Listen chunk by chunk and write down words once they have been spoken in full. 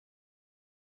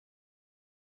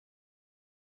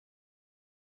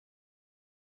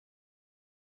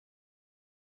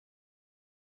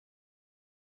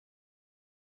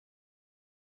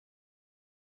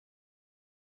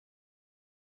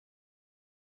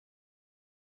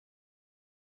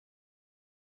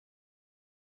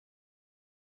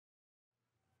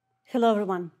Hello,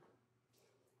 everyone.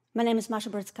 My name is Masha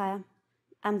Brodskaya.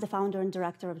 I'm the founder and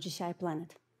director of GCI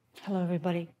Planet. Hello,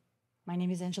 everybody. My name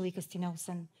is Anzhelika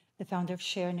Steen-Olsen, the founder of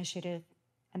SHER Initiative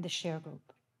and the SHER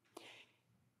Group.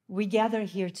 We gather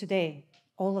here today,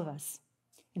 all of us,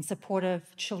 in support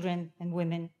of children and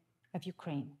women of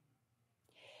Ukraine.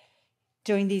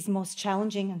 During these most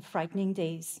challenging and frightening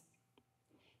days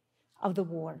of the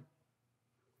war.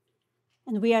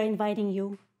 And we are inviting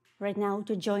you right now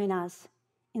to join us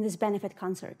in this benefit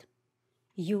concert,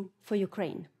 You for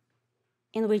Ukraine,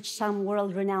 in which some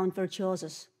world-renowned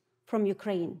virtuosos from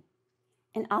Ukraine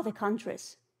and other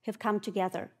countries have come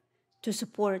together to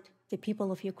support the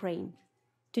people of Ukraine,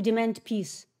 to demand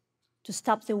peace, to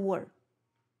stop the war.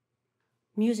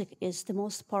 Music is the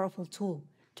most powerful tool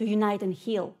to unite and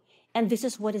heal, and this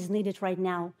is what is needed right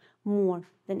now more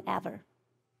than ever.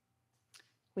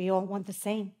 We all want the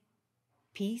same: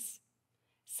 peace,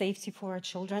 safety for our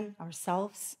children,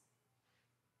 ourselves,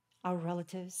 our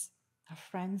relatives, our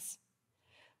friends.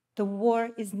 The war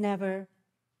is never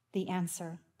the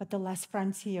answer, but the last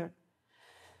frontier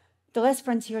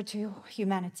to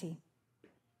humanity,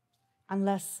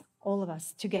 unless all of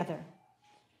us together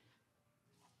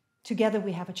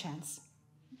we have a chance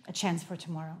for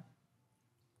tomorrow.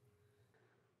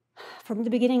 From the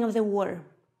beginning of the war,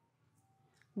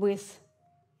 with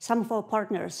some of our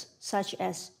partners, such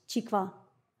as Tikva,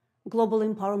 Global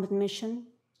Empowerment Mission,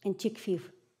 and TIKFIV,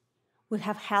 we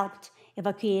have helped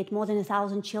evacuate more than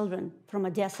 1,000 children from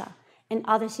Odessa and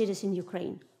other cities in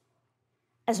Ukraine,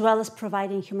 as well as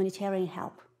providing humanitarian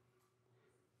help.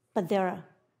 But there are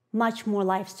much more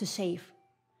lives to save,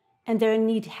 and they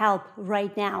need help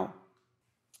right now.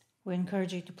 We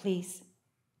encourage you to please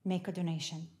make a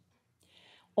donation,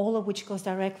 all of which goes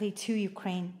directly to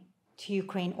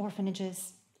Ukraine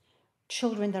orphanages,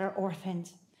 children that are orphaned,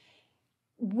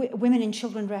 women and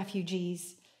children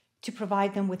refugees, to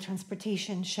provide them with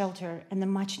transportation, shelter, and the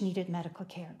much-needed medical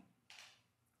care.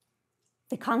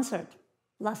 The concert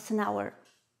lasts an hour,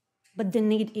 but the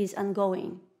need is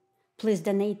ongoing. Please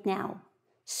donate now.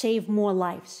 Save more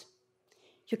lives.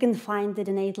 You can find the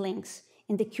donate links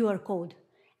in the QR code,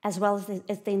 as well as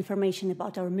the information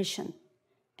about our mission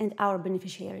and our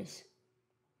beneficiaries.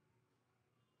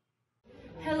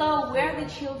 Hello, we're the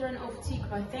children of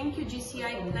Tikva. Thank you,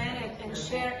 GCI Planet and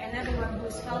SHER and everyone who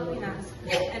is helping us,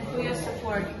 and for your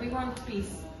support. We want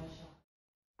peace.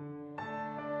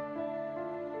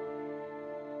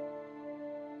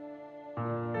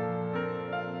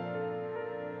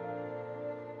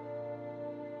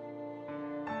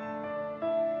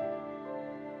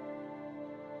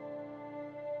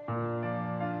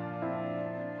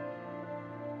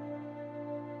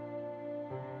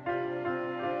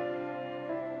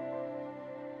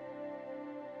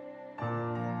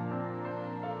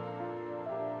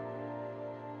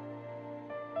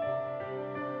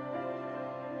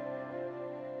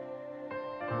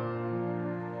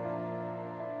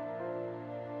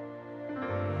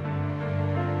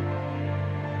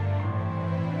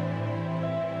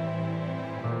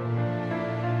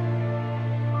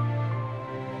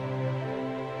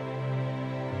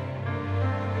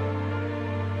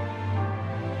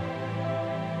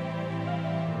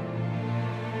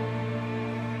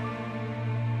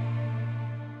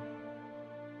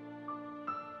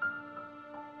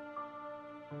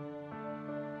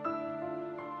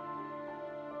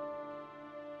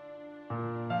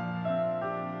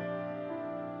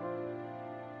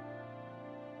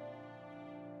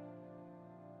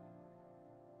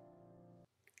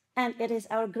 And it is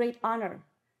our great honor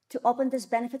to open this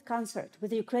benefit concert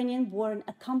with the Ukrainian-born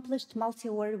accomplished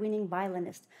multi-award-winning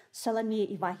violinist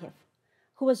Solomiya Ivakhiv,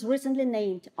 who was recently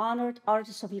named Honored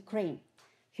Artist of Ukraine,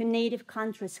 her native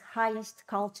country's highest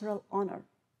cultural honor.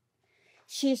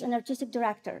 She is an artistic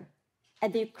director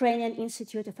at the Ukrainian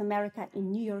Institute of America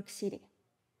in New York City.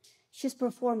 She's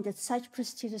performed at such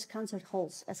prestigious concert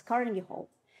halls as Carnegie Hall,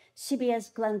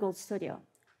 CBS Glenn Gould Studio,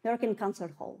 American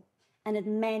Concert Hall, and at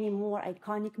many more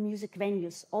iconic music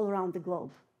venues all around the globe.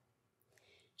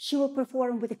 She will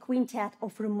perform with a quintet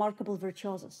of remarkable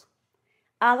virtuosos: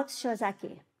 Alex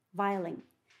Shiozaki, violin;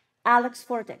 Alex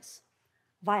Fortex,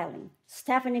 violin;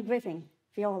 Stephanie Griffin,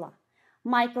 viola;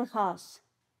 Michael Haas,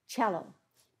 cello;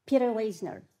 Peter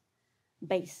Weisner,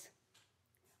 bass.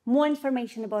 More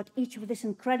information about each of these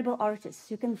incredible artists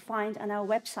you can find on our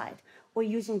website or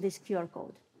using this QR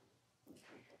code.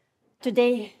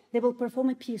 Today, they will perform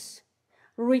a piece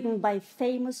written by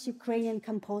famous Ukrainian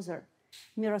composer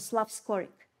Miroslav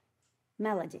Skorik,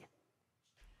 Melody.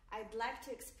 I'd like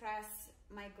to express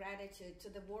my gratitude to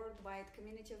the worldwide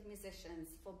community of musicians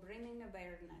for bringing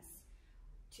awareness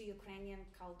to Ukrainian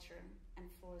culture and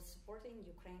for supporting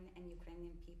Ukraine and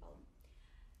Ukrainian people.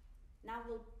 Now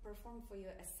we'll perform for you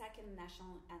a second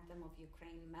national anthem of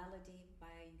Ukraine, Melody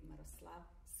by Miroslav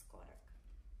Skorak.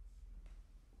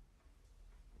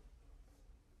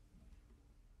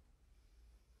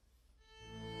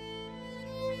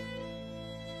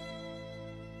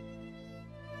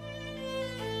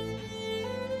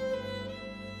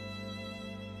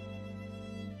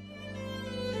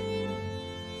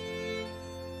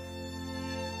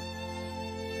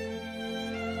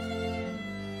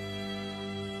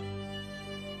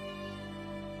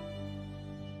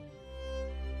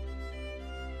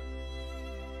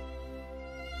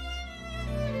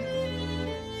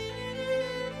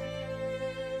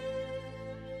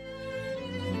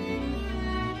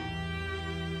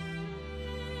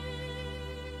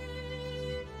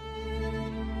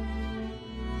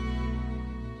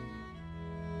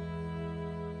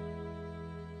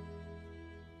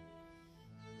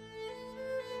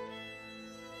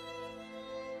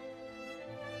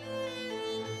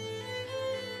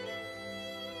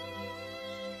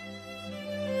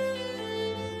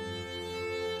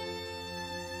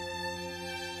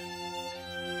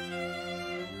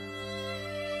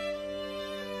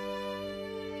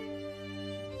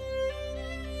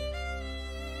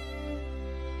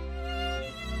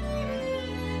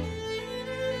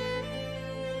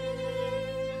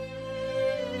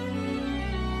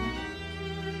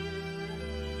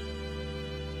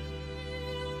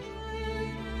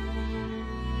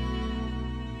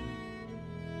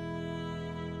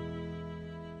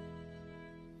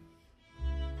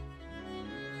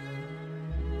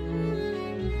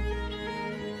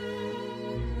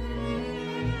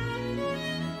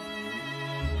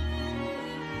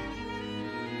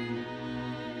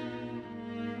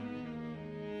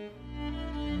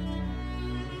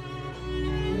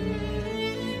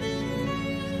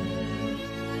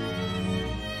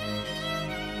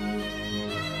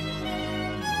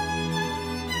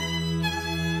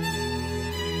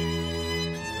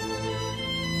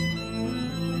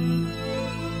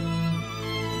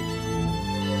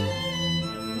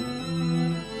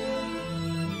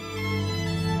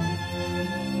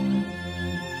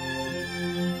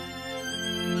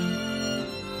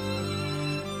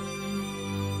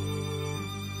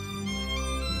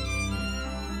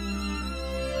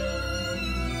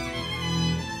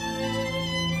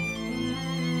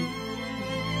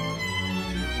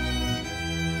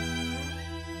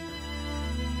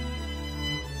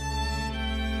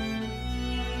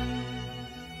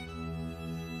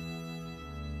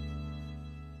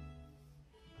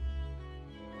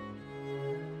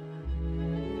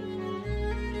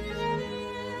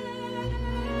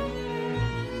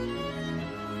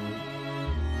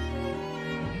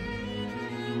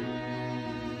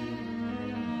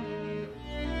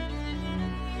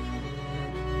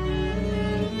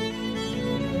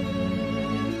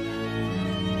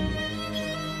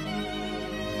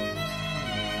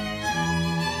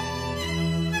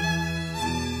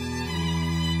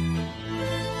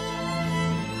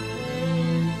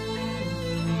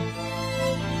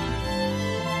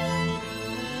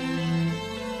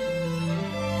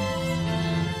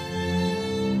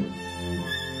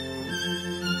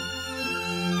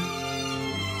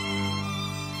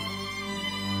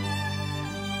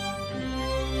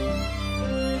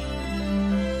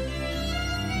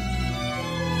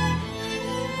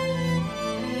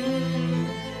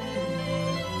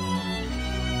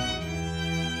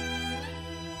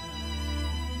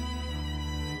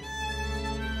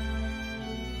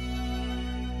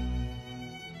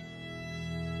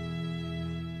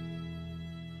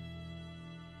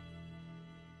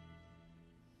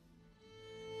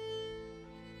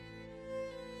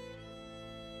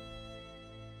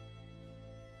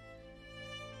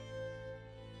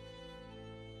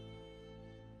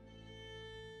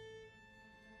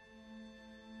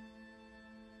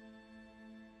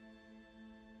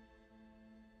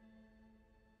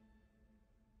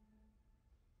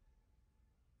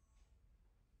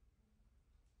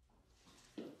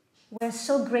 We're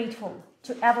so grateful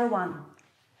to everyone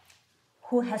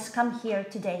who has come here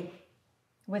today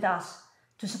with us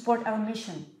to support our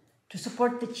mission, to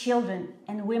support the children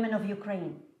and women of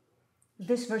Ukraine.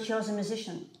 This virtuoso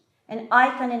musician, an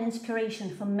icon and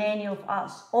inspiration for many of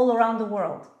us all around the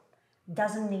world,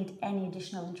 doesn't need any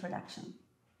additional introduction.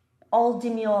 Old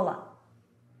Dimeola,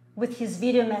 with his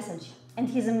video message and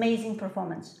his amazing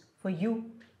performance for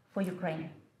you, for Ukraine.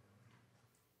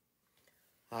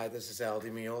 Hi, this is Al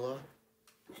Dimeola.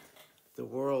 The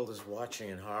world is watching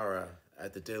in horror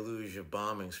at the deluge of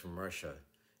bombings from Russia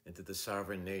into the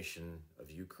sovereign nation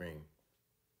of Ukraine.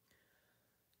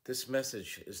 This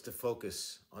message is to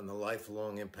focus on the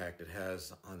lifelong impact it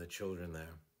has on the children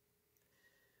there.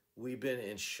 We've been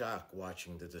in shock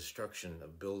watching the destruction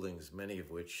of buildings, many of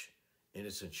which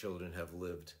innocent children have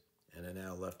lived and are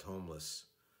now left homeless.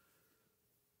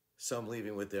 Some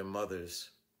leaving with their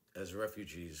mothers as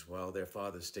refugees while their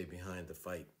fathers stay behind to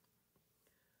fight.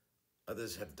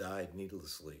 Others have died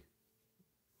needlessly.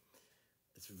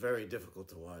 It's very difficult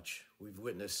to watch. We've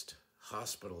witnessed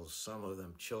hospitals, some of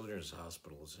them children's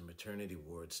hospitals and maternity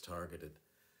wards targeted.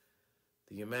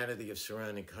 The humanity of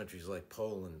surrounding countries like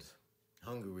Poland,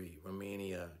 Hungary,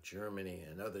 Romania, Germany,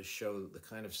 and others show the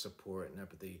kind of support and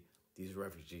empathy these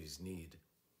refugees need.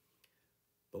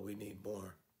 But we need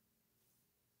more.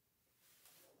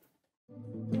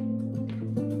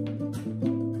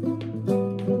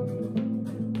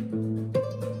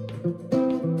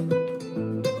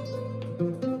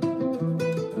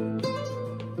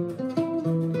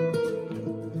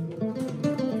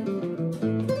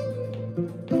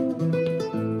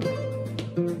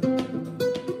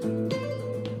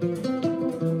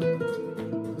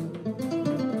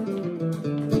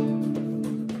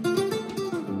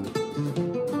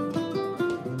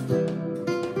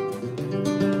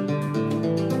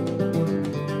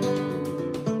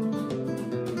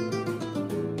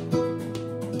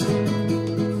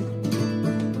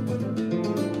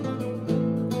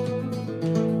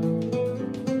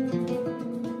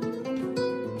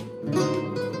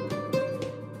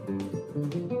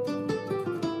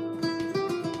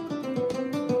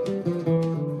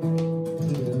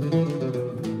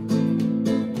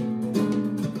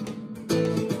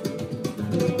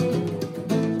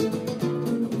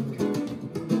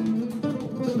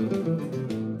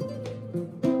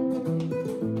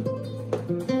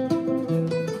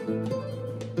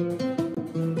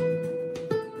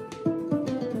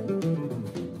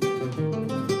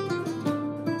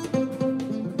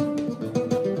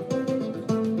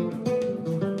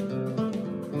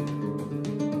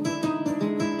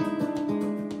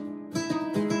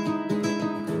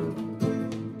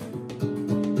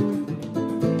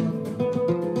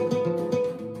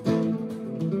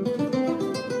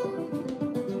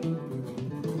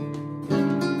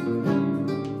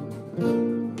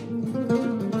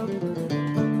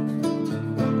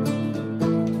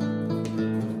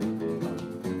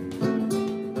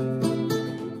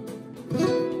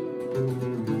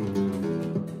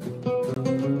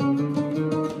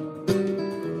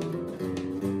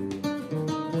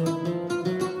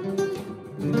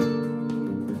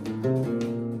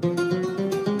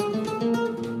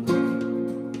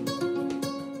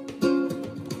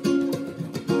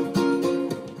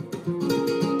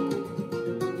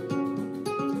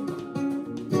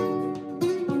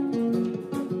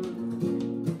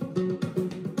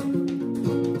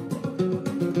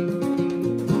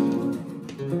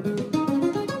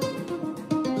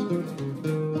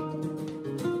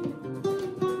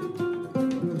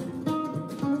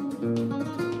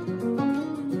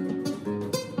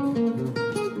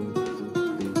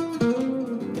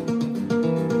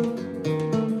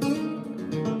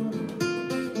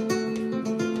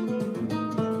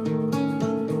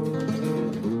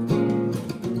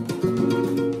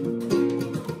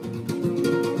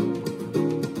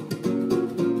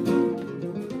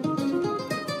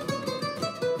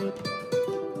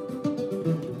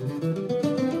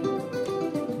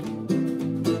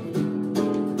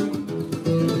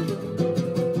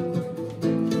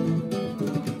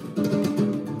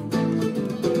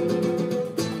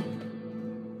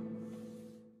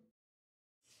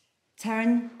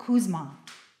 Teryn, Kuzma.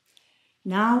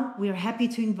 Now we are happy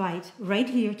to invite right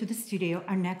here to the studio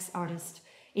our next artist,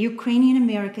 a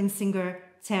Ukrainian-American singer,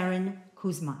 Teryn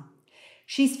Kuzma.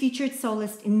 She's featured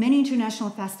soloist in many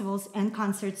international festivals and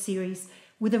concert series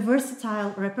with a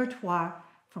versatile repertoire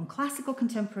from classical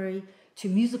contemporary to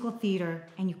musical theater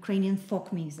and Ukrainian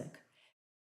folk music.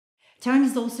 Teryn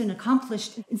is also an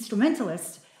accomplished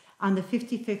instrumentalist on the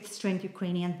 55th String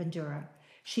Ukrainian Bandura.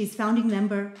 She is founding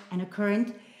member and a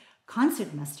current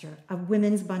concertmaster of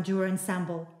Women's Bandura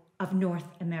Ensemble of North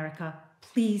America.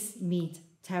 Please meet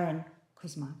Teryn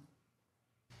Kuzma.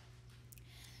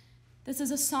 This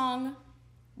is a song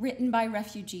written by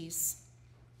refugees.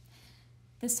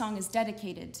 This song is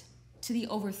dedicated to the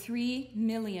over 3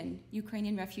 million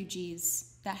Ukrainian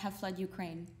refugees that have fled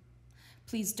Ukraine.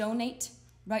 Please donate,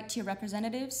 write to your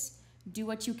representatives, do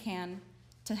what you can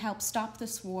to help stop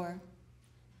this war.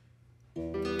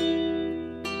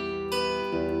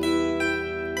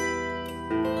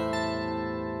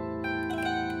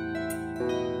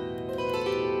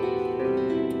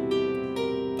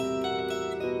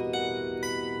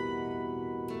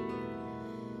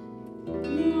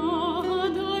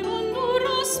 Nada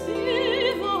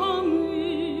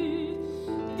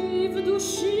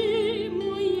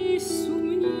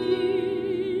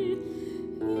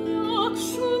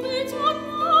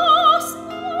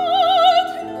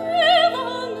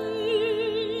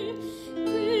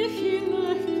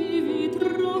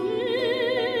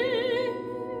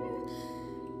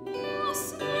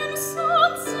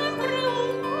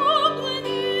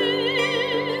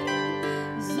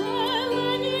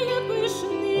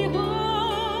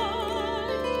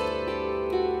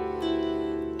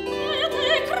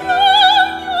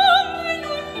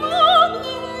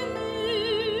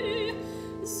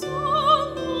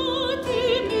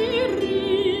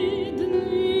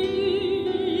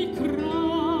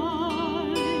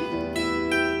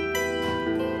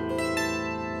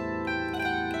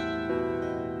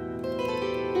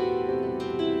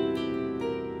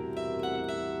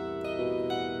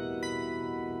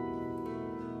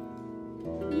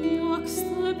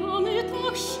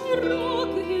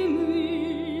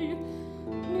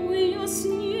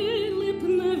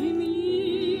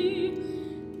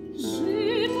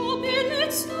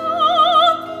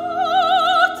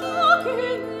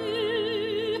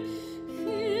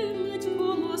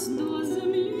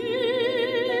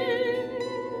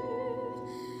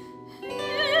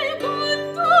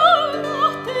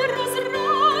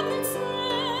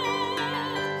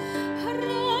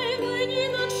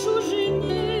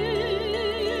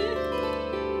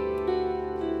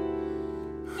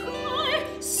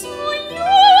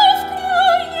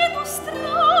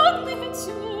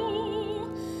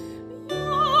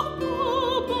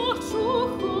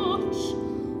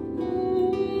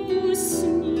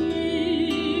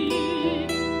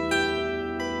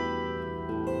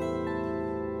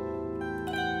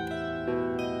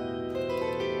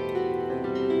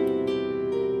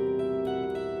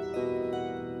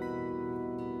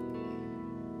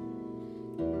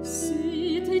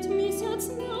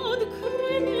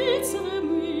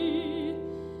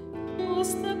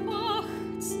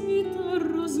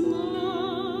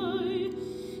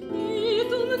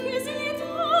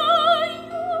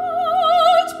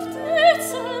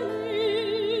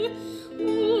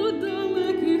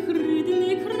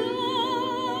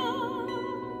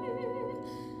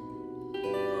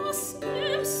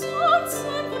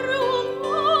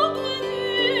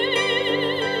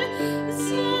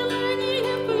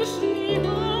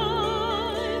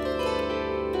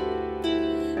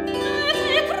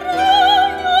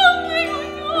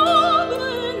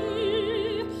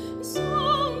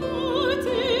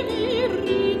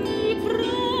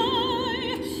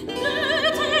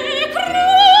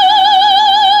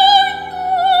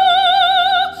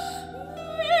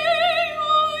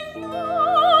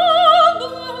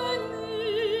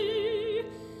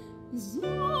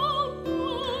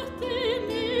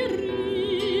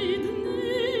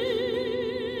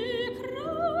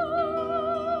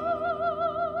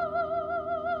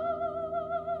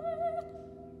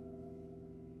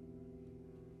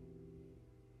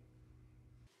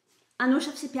Anush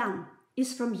Hovsepyan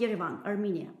is from Yerevan,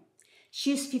 Armenia.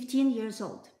 She is 15 years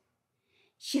old.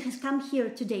 She has come here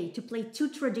today to play two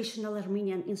traditional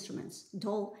Armenian instruments,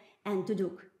 dol and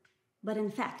duduk. But in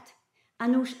fact,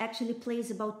 Anush actually plays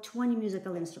about 20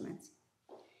 musical instruments.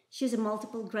 She is a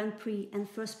multiple Grand Prix and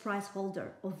first prize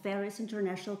holder of various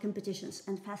international competitions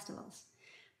and festivals.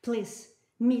 Please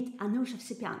meet Anush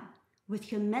Hovsepyan with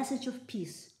her message of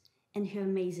peace and her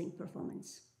amazing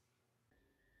performance.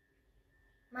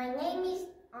 My name is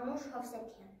Anush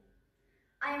Hovsepyan.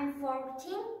 I am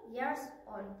 14 years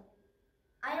old.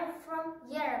 I am from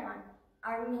Yerevan,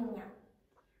 Armenia.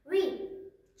 We,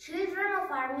 children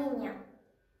of Armenia,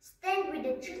 stand with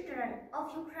the children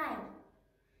of Ukraine.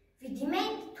 We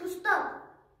demand to stop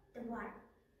the war.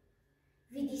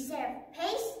 We deserve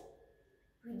peace.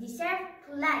 We deserve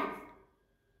to live.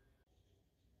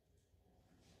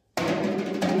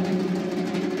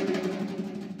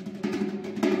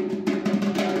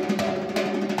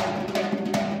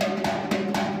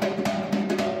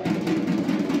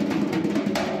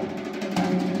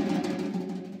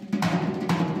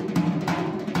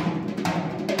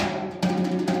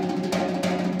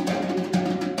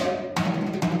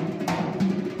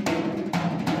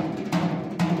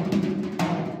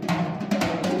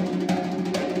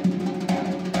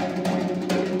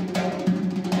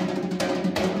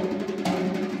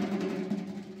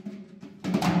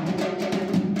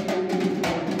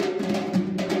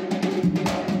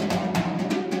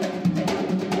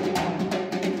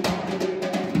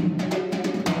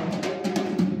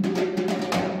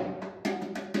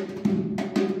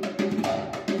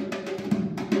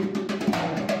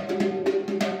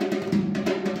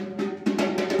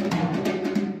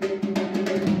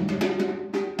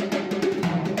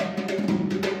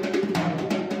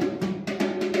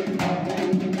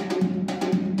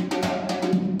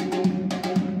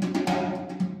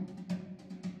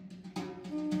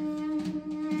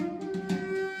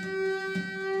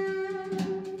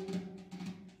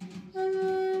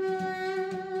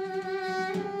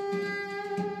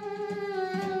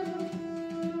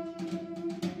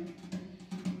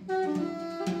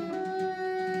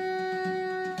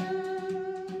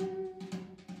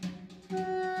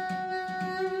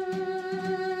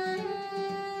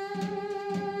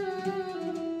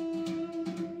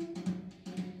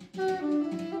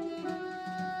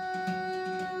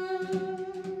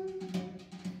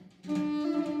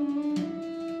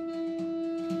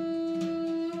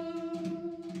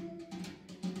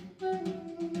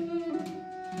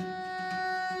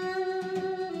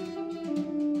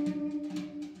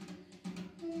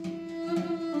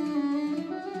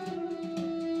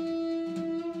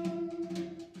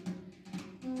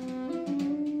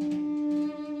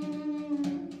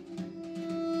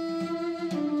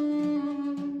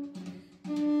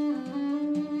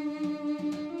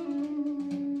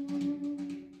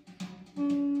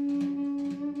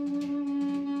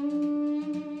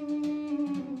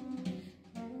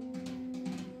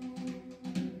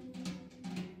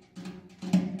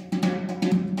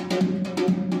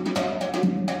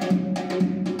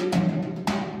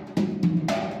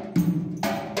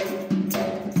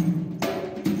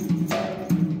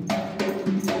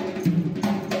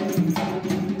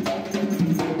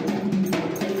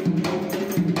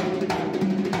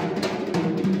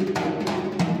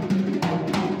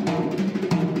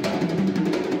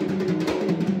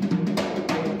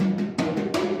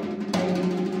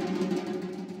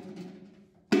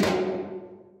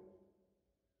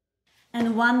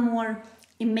 And one more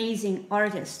amazing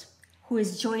artist who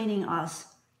is joining us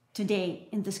today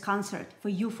in this concert for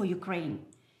You for Ukraine.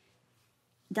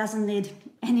 Doesn't need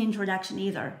any introduction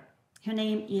either. Her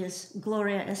name is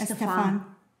GLORIA ESTEFAN.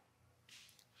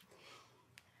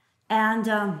 And,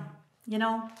 you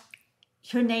know,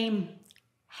 her name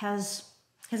has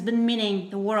been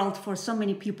meaning the world for so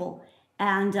many people.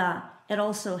 And it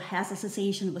also has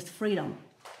association with freedom.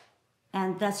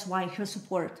 And that's why her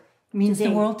support means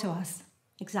today, the world to us.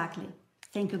 Exactly.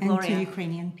 Thank you, GLORIA. And to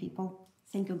Ukrainian people.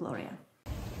 Thank you, GLORIA.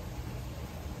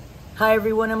 Hi,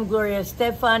 everyone. I'm GLORIA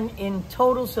ESTEFAN in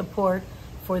total support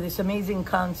for this amazing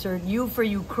concert, You for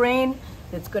Ukraine,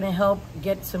 that's going to help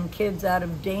get some kids out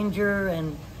of danger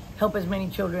and help as many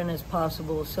children as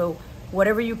possible. So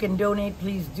whatever you can donate,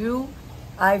 please do.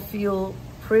 I feel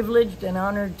privileged and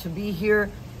honored to be here,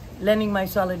 lending my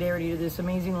solidarity to this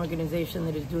amazing organization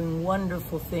that is doing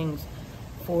wonderful things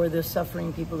for the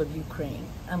suffering people of Ukraine.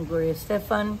 I'm GLORIA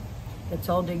ESTEFAN. Let's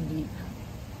all dig deep.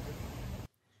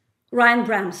 Ryan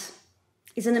Brahms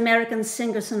is an American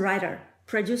singer-songwriter,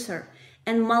 producer,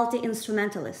 and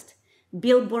multi-instrumentalist,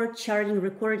 Billboard charting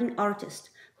recording artist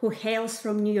who hails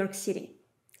from New York City.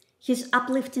 His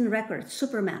uplifting record,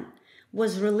 Superman,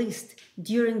 was released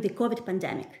during the COVID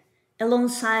pandemic,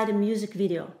 alongside a music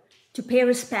video to pay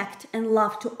respect and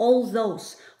love to all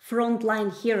those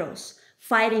frontline heroes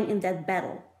fighting in that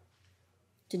battle.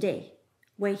 Today,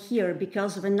 we're here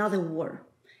because of another war,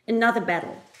 another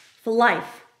battle for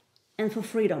life and for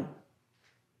freedom.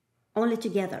 Only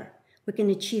together we can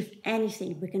achieve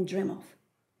anything we can dream of,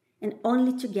 and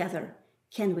only together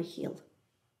can we heal.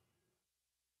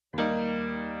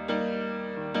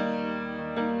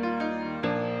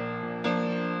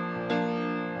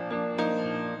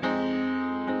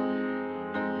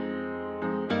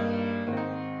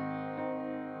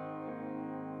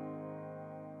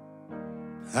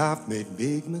 I've made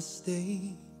big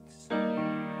mistakes,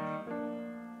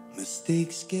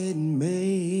 mistakes getting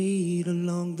made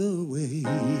along the way.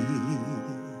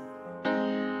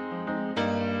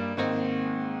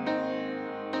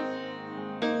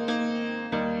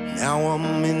 Now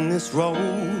I'm in this road,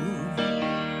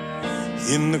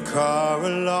 in the car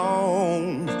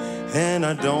alone, and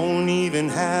I don't even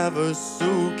have a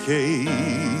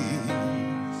suitcase.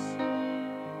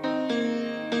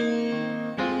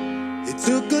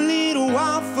 Took a little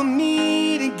while for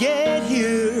me to get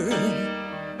here.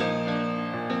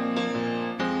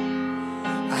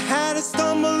 I had to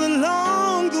stumble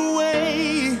along the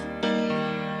way.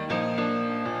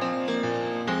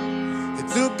 It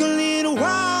took a little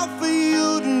while for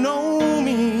you to know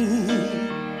me,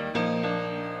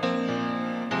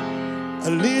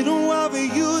 a little while for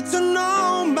you to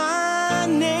know my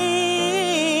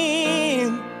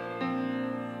name.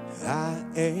 I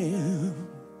am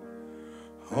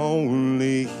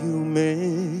only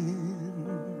human,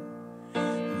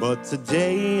 but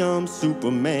today I'm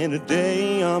Superman,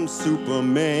 today I'm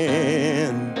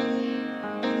Superman.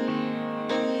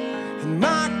 And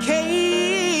my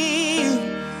cave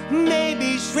may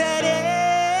be shredded,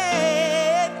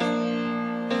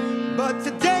 but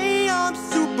today I'm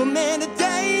Superman,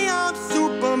 today I'm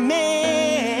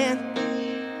Superman.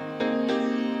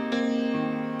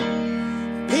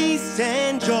 Peace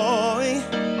and joy,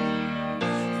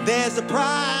 there's a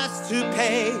price to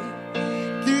pay.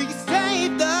 Do you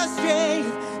save the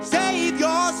strength? Save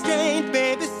your strength,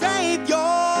 baby, save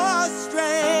your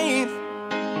strength.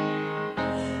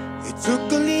 It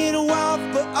took a little while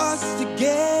for us to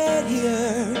get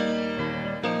here.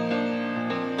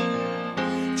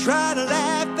 Try to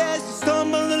laugh as you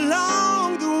stumble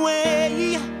along the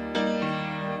way.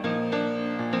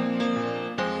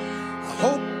 I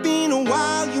hope in a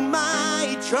while you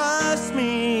might trust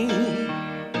me.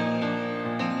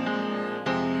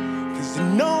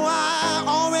 No, I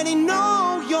already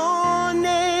know your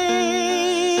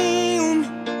name.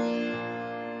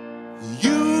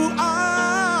 You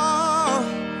are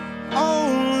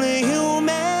only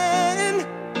human,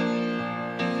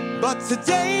 but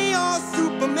today you're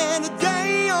Superman,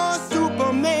 today you're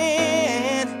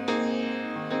Superman.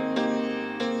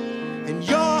 And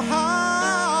your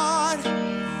heart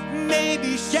may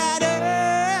be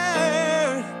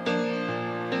shattered,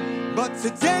 but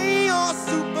today you're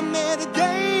Superman,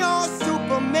 today you're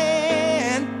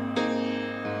Superman.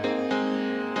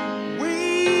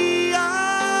 We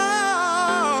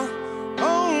are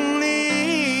only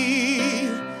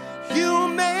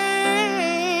human,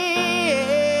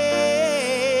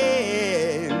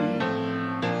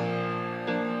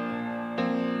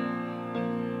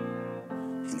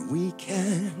 and we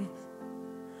can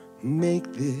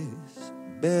make this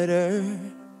better.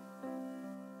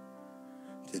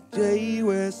 Today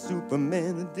we're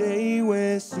Superman, today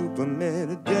we're Superman,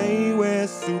 today we're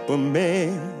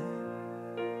Superman.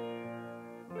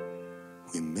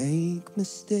 We make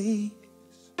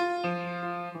mistakes,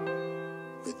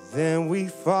 but then we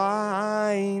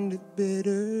find a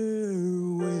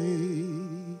better way.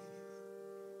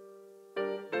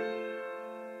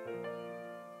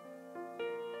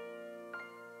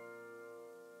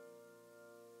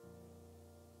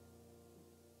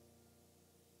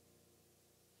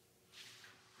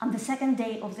 On the second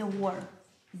day of the war,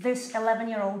 this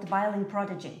 11-year-old violin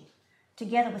prodigy,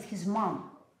 together with his mom,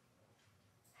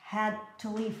 had to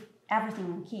leave everything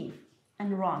in Kiev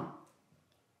and run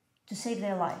to save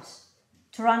their lives,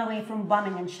 to run away from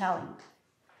bombing and shelling.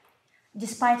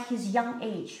 Despite his young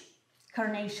age,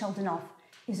 Kornii Sheldunov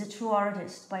is a true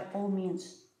artist by all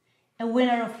means, a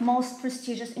winner of most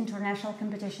prestigious international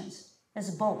competitions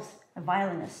as both a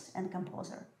violinist and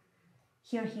composer.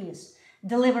 Here he is,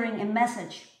 delivering a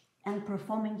message and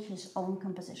performing his own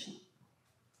composition.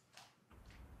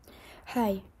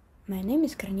 Hi, my name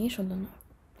is Kornii Sheldunov.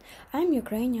 I'm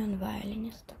Ukrainian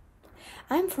violinist.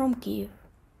 I'm from Kiev,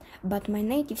 but my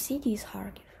native city is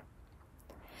Kharkiv.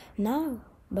 Now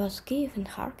Both Kiev and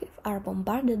Kharkiv are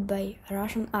bombarded by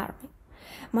Russian army.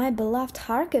 My beloved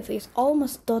Kharkiv is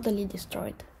almost totally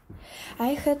destroyed.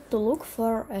 I had to look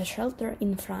for a shelter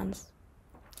in France.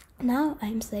 Now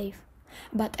I'm safe,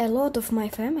 but a lot of my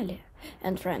family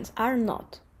and friends are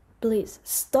not. Please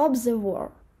stop the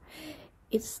war.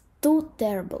 It's too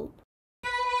terrible.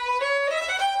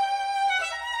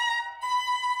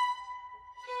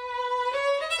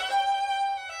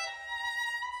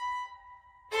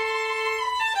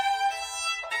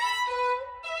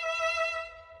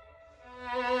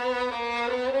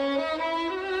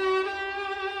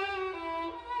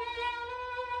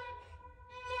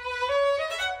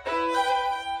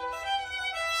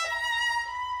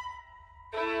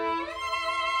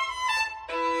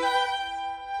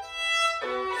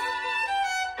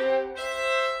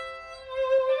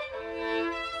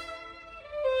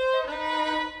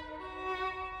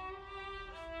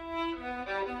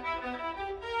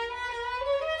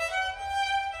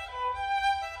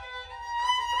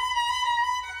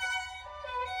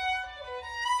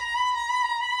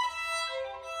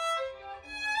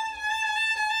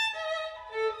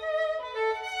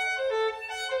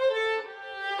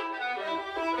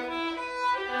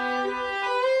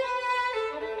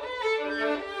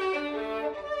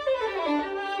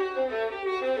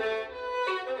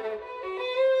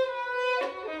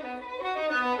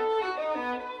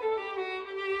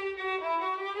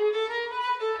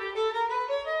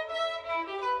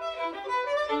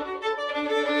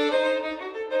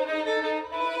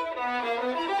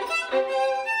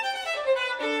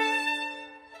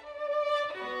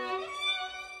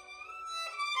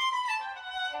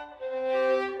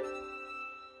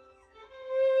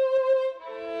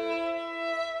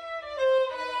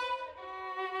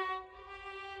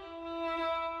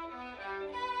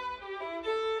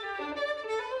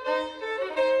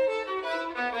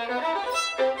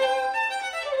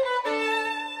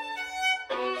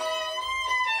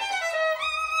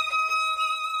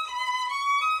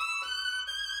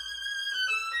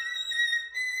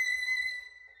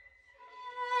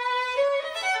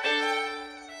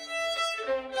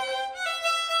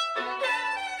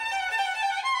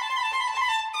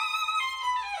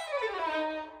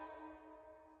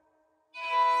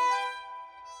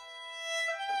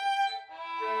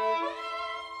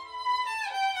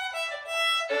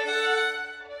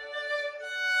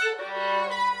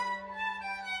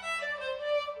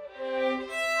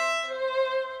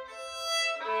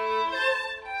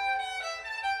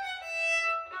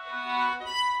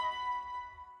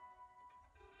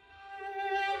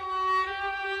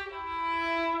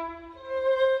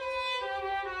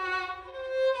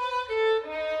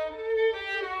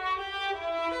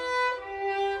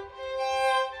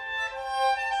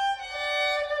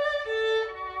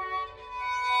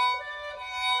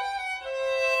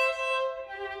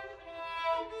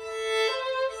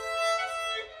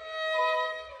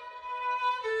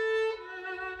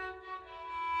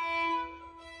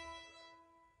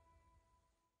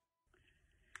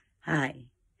 Hi,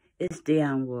 it's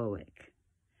Dionne Warwick,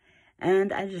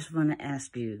 and I just want to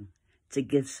ask you to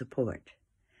give support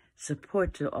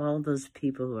to all those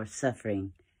people who are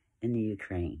suffering in the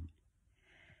Ukraine.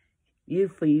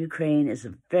 Youth for Ukraine is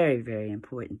a very, very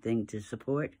important thing to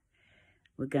support.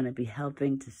 We're going to be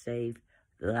helping to save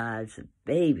the lives of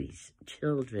babies,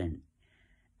 children,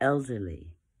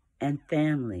 elderly, and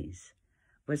families.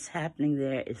 What's happening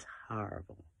there is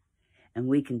horrible, and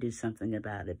we can do something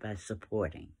about it by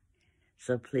supporting.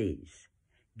 So please,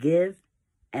 give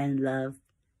and love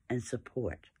and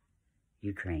support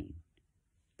Ukraine.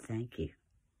 Thank you.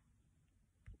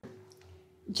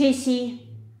 J.C.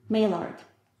 Maillard.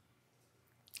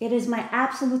 It is my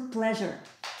absolute pleasure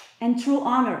and true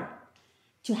honor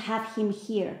to have him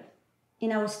here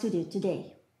in our studio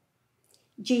today.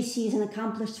 J.C. is an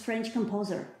accomplished French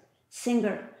composer,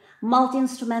 singer,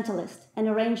 multi-instrumentalist, and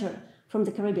arranger from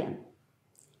the Caribbean.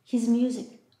 His music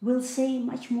will say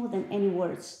much more than any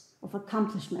words of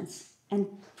accomplishments and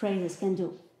praises can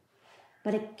do.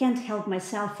 But I can't help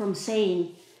myself from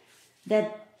saying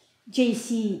that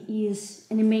J.C. is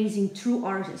an amazing true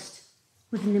artist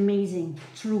with an amazing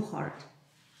true heart.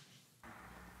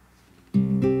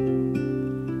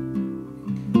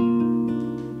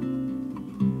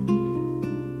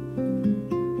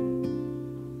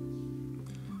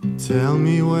 Tell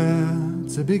me where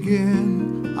to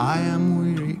begin, I am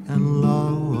weary and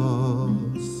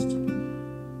lost.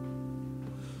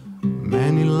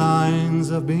 Many lines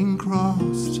have been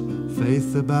crossed,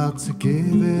 faith about to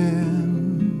give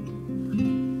in,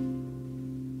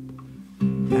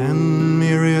 and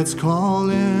myriads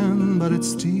calling, but it's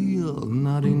still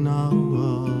not enough,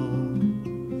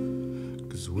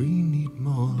 'cause we need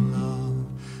more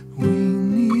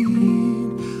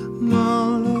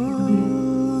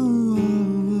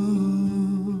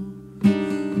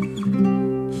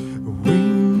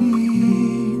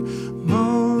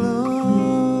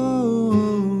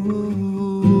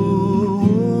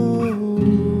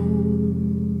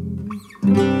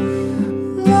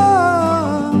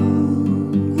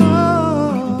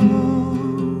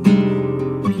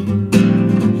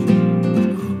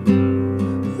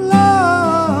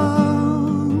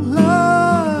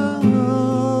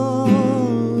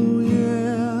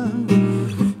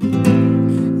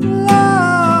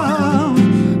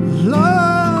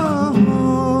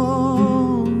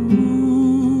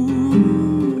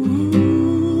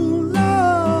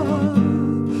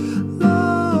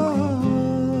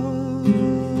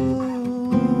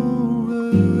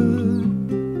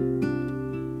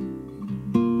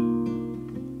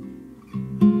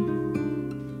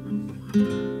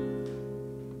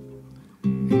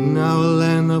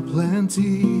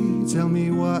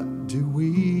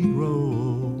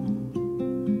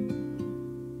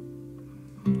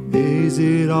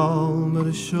it all but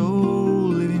a show,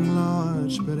 living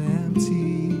large but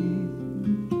empty?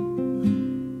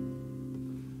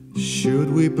 Should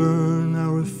we burn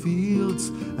our fields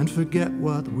and forget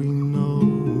what we know?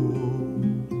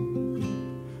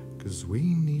 'Cause we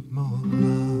need more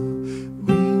love,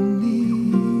 we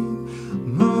need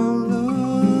more love.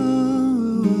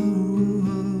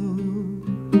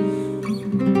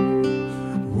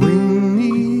 We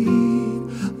need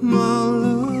more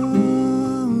love.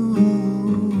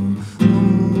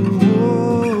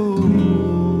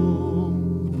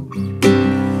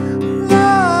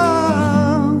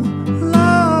 Love,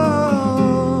 love.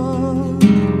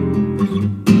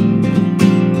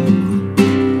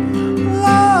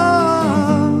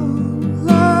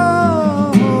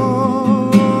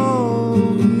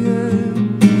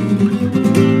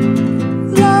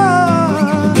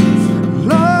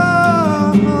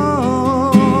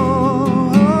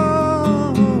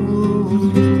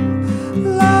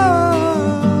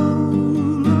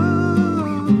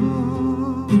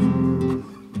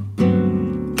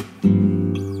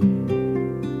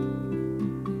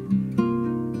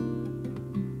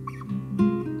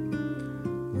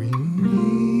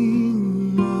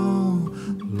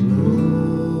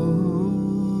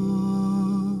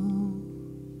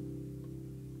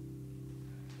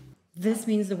 This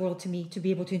means the world to me to be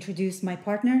able to introduce my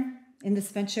partner in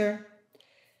this venture,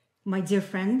 my dear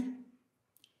friend,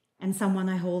 and someone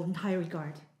I hold in high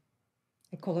regard.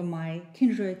 I call her my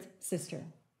kindred sister.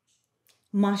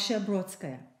 Masha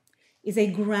Brodskaya is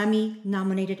a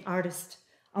Grammy-nominated artist,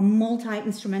 a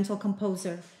multi-instrumental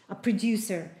composer, a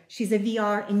producer. She's a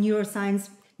VR and neuroscience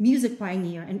music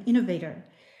pioneer and innovator.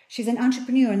 She's an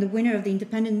entrepreneur and the winner of the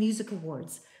Independent Music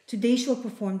Awards. Today she'll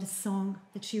perform the song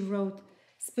that she wrote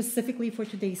specifically for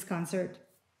today's concert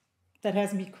that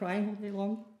has me crying all day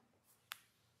long.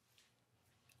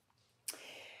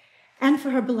 And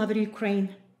for her beloved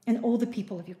Ukraine and all the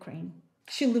people of Ukraine.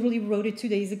 She literally wrote it 2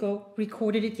 days ago,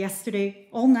 recorded it yesterday,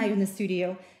 all night in the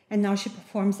studio, and now she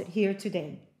performs it here today,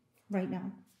 right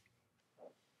now.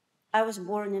 I was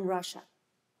born in Russia,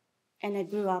 and I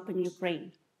grew up in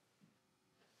Ukraine.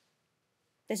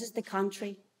 This is the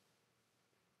country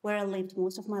where I lived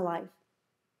most of my life,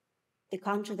 the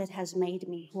country that has made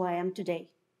me who I am today.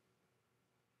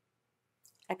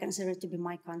 I consider it to be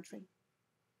my country.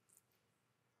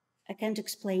 I can't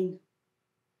explain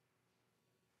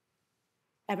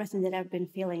everything that I've been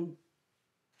feeling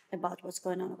about what's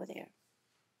going on over there.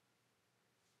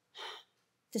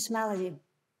 This melody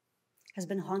has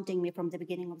been haunting me from the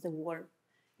beginning of the war,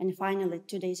 and finally,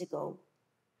 2 days ago,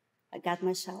 I got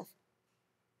myself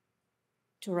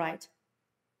to write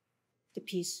the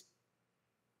piece.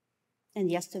 And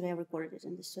yesterday I recorded it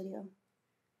in the studio.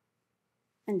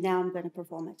 And now I'm going to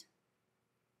perform it.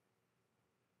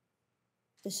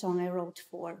 The song I wrote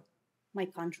for my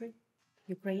country,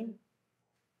 Ukraine,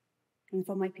 and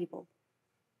for my people.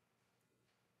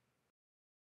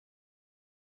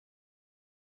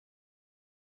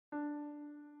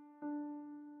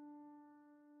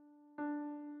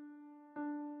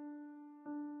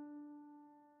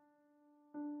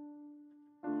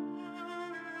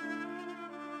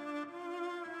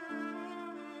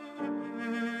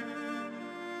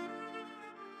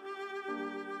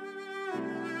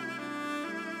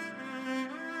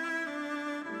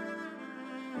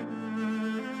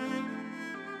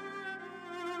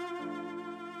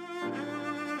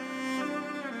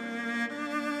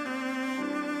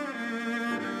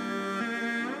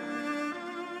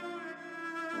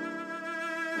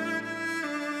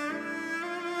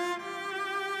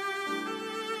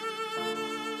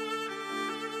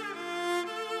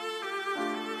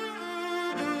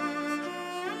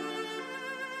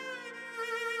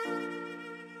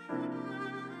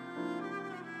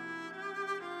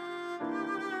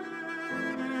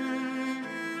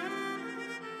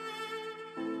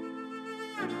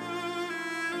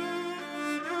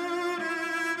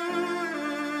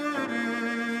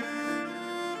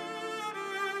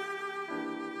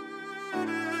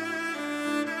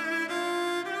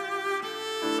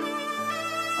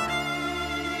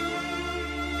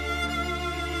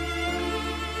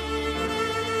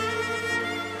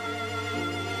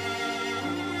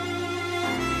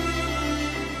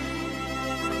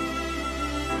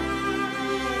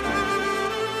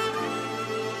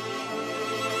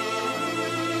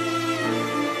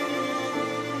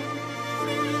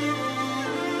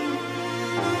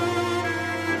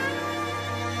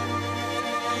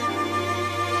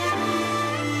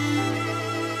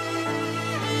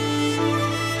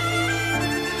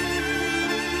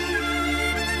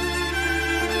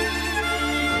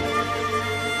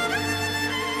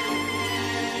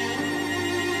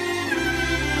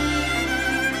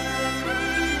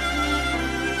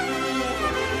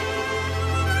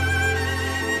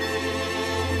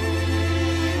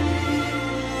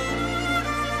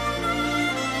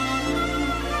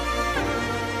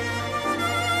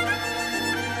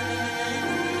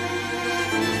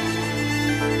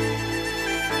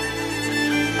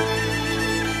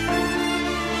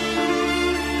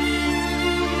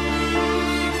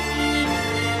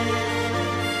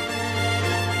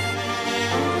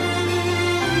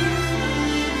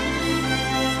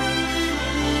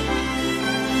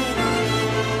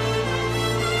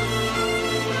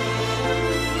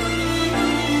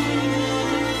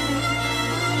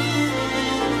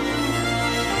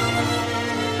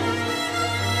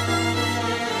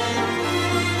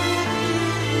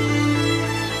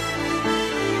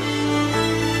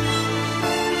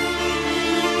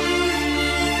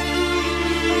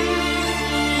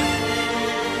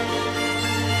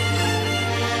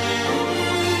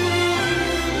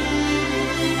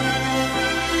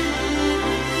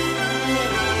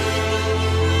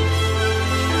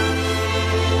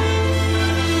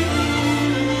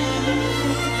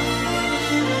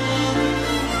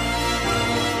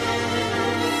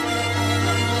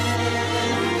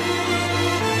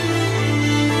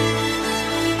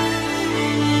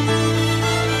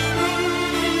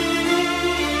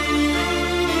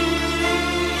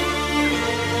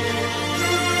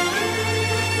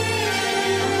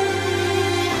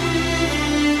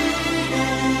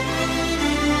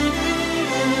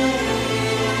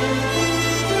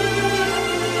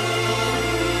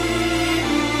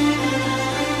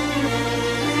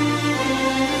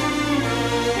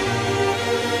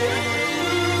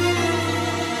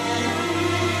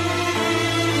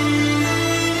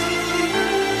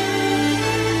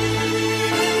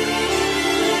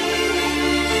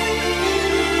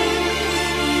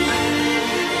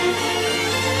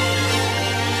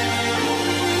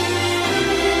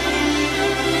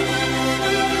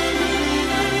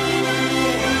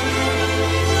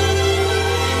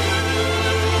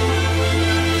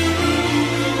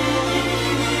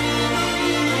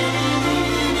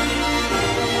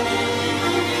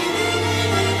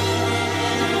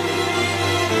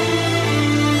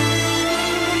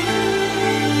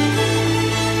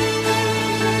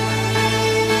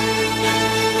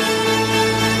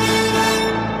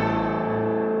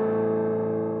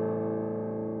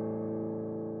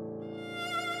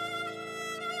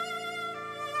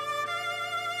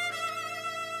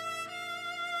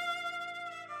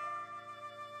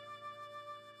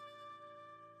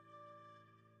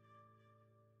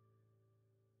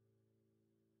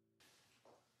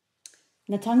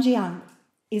 Jiang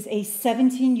is a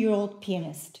 17-year-old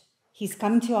pianist. He's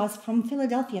coming to us from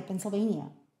Philadelphia, Pennsylvania.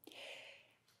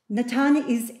 Natan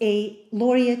is a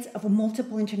laureate of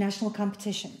multiple international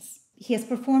competitions. He has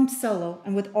performed solo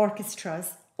and with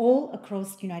orchestras all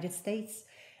across the United States,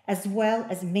 as well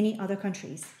as many other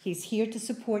countries. He's here to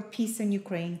support peace in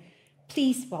Ukraine.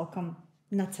 Please welcome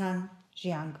Natan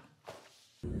Jiang.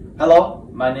 Hello,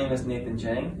 my name is Nathan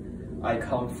Jiang. I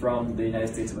come from the United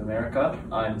States of America.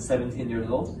 I'm 17 years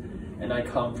old, and I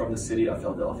come from the city of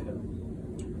Philadelphia.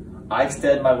 I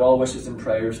extend my well wishes and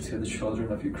prayers to the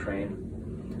children of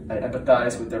Ukraine. I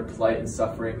empathize with their plight and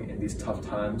suffering in these tough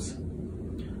times.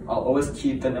 I'll always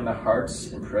keep them in my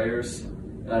hearts and prayers,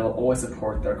 and I will always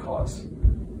support their cause.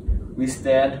 We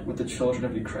stand with the children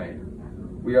of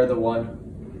Ukraine. We are the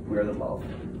one, we are the love.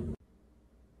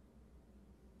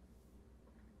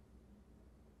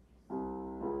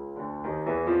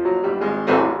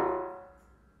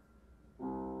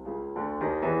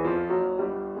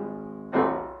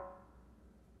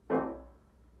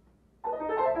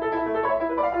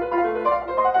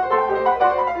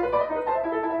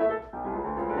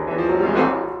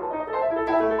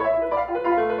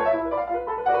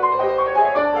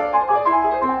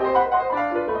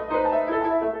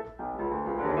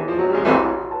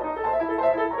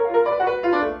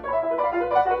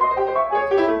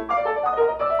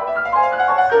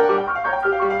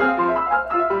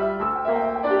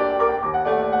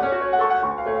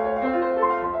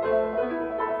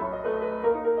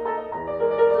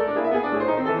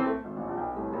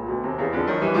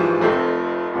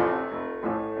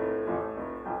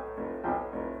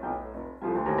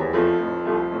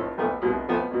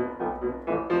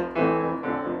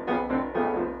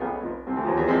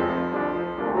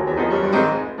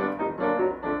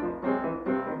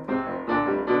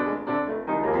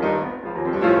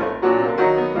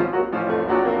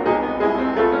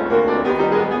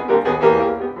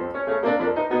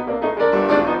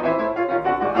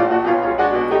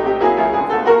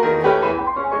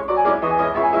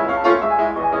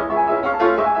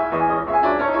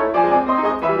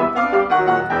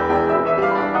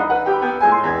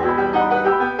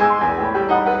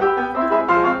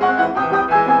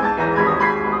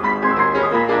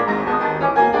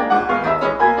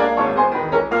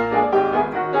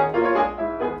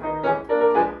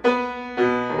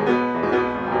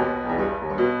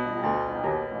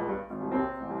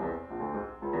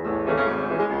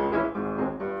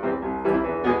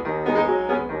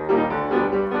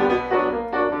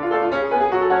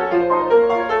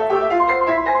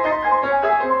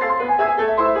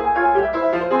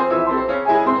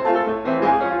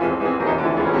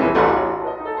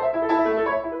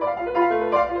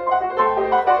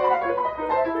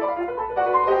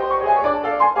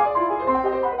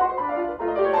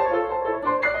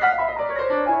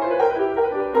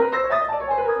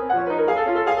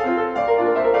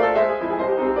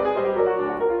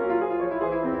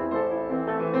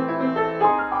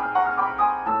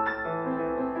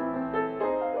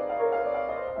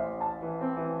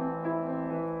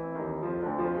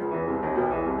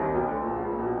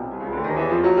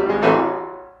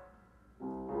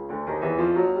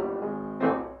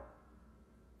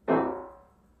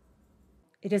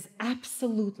 It is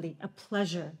absolutely a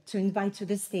pleasure to invite to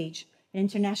this stage an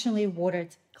internationally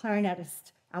awarded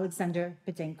clarinetist, Alexander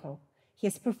Bedenko. He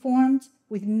has performed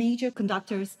with major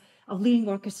conductors of leading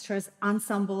orchestras,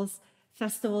 ensembles,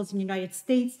 festivals in the United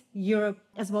States, Europe,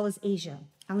 as well as Asia.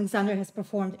 Alexander has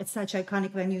performed at such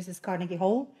iconic venues as Carnegie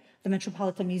Hall, the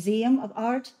Metropolitan Museum of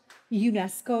Art,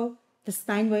 UNESCO, the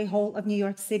Steinway Hall of New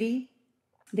York City,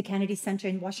 the Kennedy Center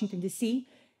in Washington, D.C.,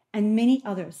 and many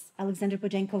others. Alexander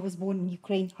Bedenko was born in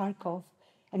Ukraine, Kharkov,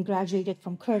 and graduated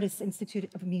from Curtis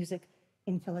Institute of Music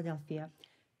in Philadelphia.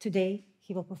 Today,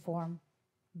 he will perform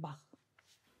Bach.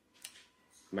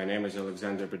 My name is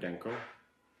Alexander Bedenko.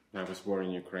 I was born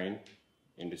in Ukraine,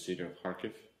 in the city of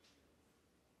Kharkiv.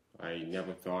 I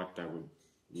never thought I would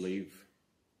live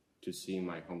to see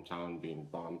my hometown being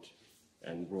bombed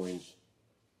and ruined.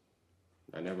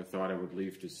 I never thought I would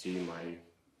live to see my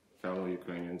fellow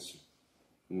Ukrainians,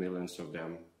 millions of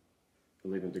them,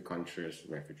 live in the country as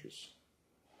refugees.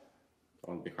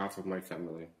 On behalf of my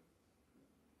family,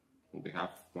 on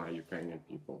behalf of my Ukrainian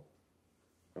people,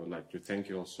 I would like to thank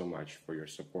you all so much for your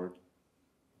support,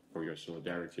 for your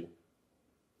solidarity,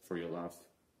 for your love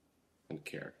and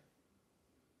care.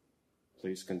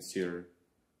 Please consider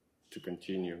to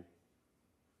continue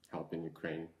helping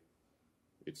Ukraine,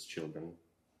 its children,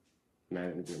 men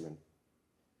and women.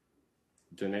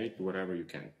 Donate whatever you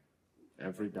can.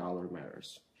 Every dollar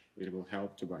matters. It will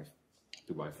help to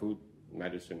buy food,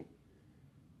 medicine.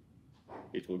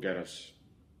 It will get us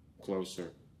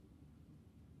closer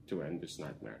to end this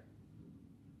nightmare.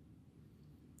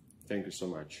 Thank you so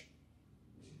much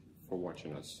for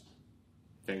watching us.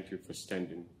 Thank you for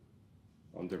standing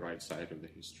on the right side of the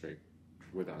history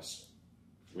with us,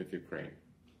 with Ukraine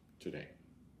today.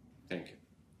 Thank you.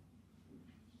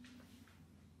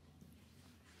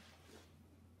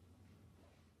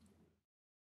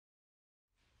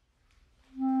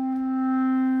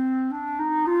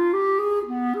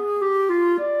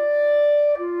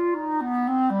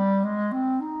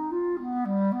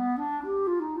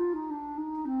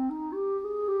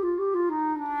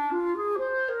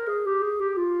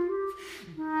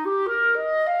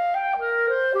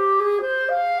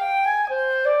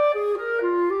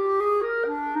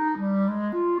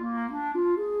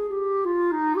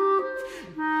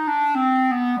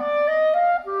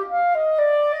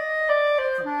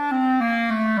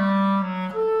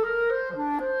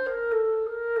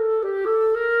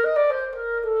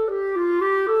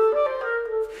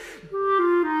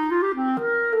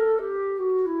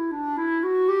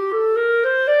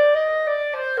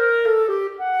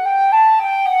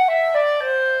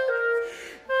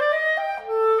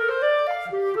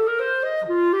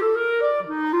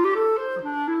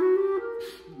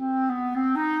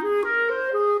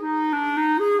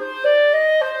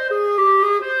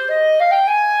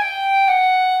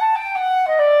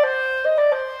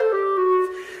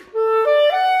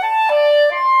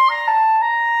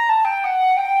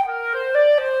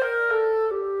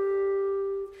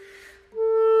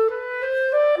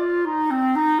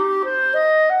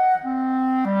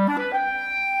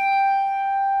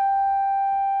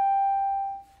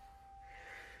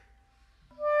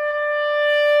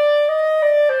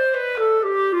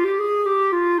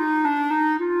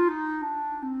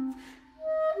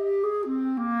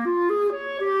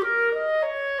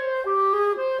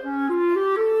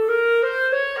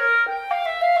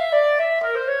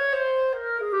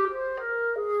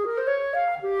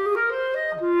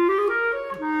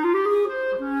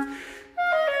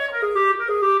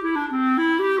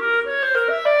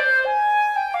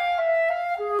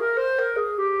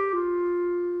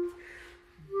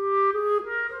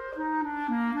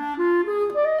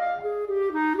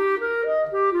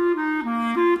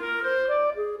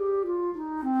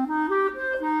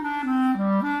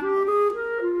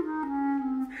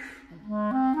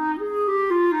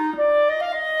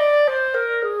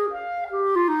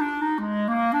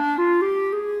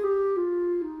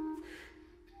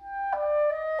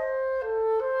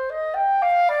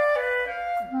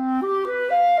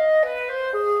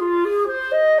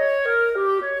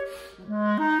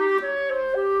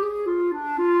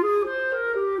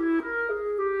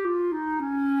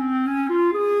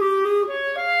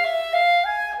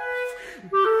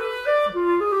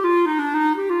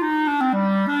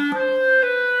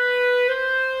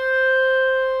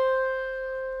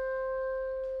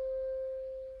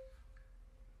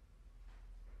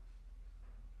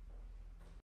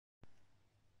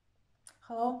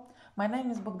 Hello, my name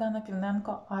is Bogdana.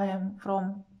 I am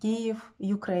from Kiev,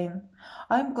 Ukraine.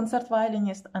 I am concert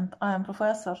violinist and I am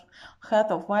professor, head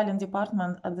of violin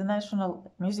department at the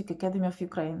National Music Academy of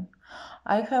Ukraine.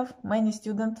 I have many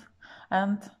students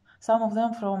and some of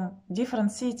them from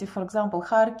different cities, for example,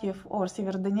 Kharkiv or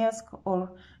Severodonetsk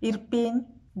or Irpin,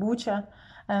 Bucha,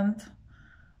 and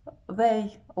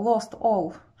they lost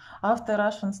all. After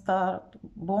Russian start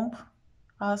bomb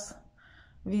us,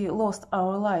 we lost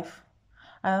our life.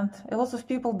 And a lot of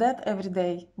people dead every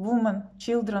day, women,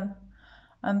 children.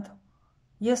 And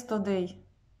yesterday,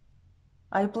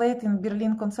 I played in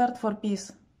Berlin Concert for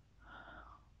Peace.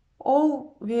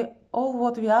 All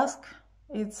what we ask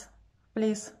is,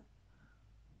 please,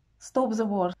 stop the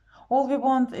war. All we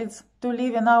want is to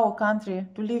live in our country,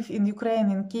 to live in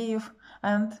Ukraine, in Kiev,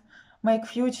 and make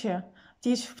future,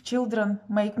 teach children,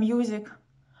 make music,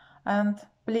 and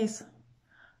please,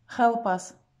 help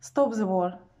us, stop the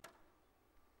war.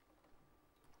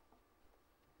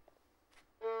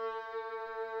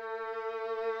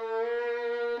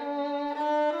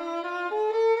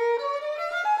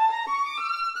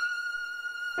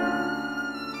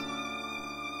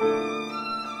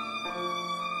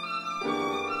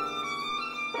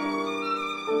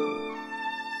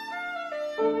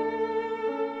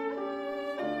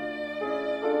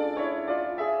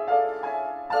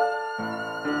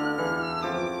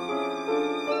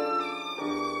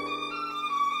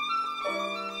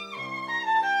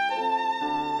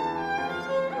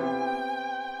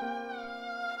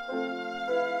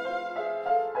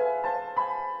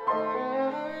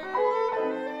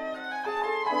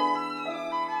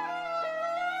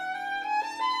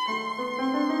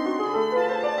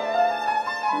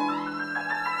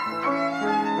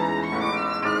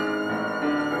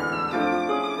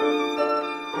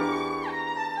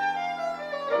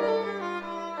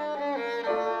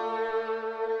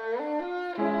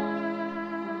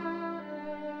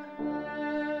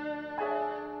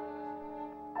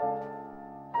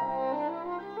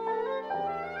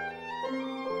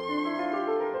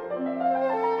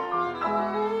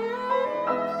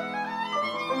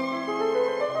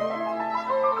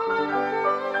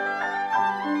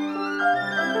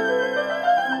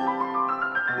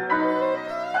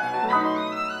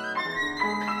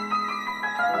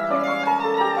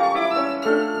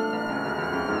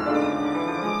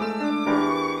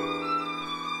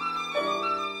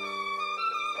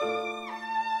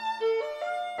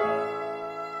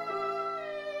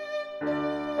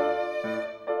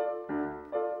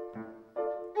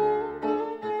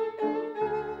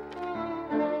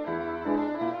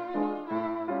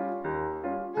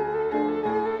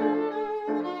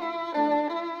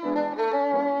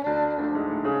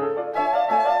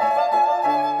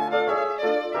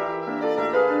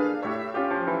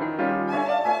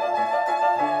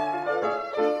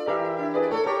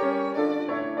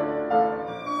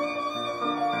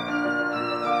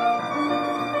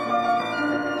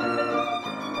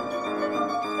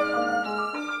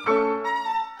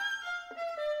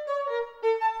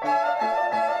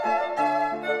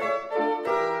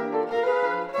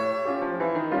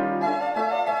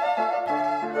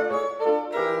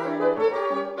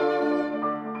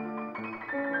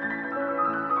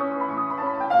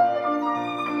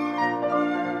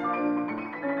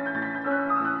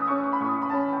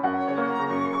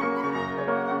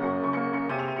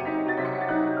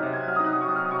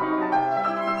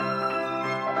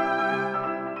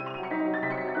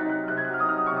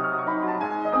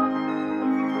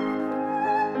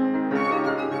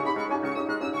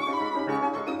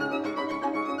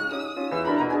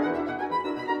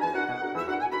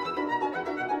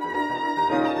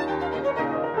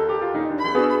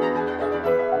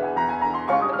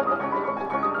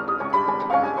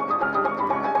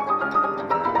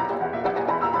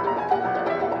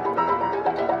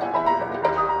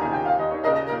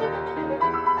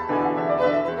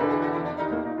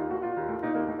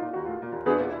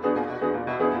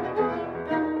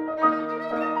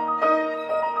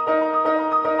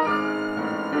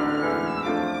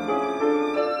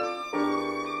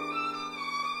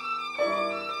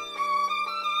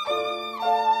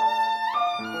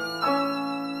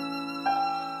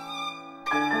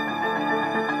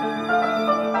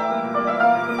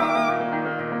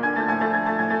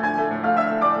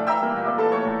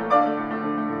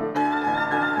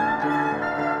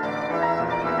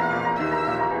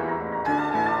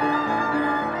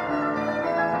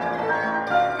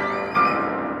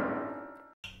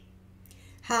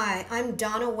 I'm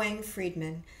Donna Wang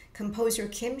Friedman. Composer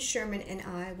Kim Sherman and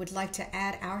I would like to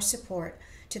add our support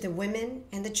to the women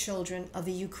and the children of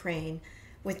the Ukraine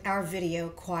with our video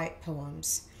Quiet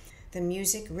Poems. The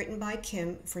music written by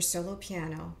Kim for solo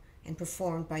piano and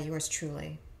performed by yours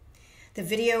truly. The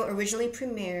video originally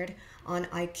premiered on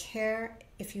I Care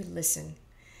If You Listen,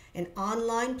 an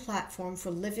online platform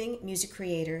for living music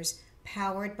creators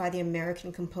powered by the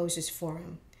American Composers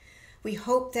Forum. We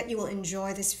hope that you will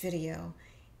enjoy this video,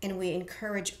 and we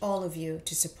encourage all of you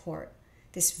to support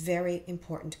this very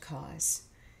important cause.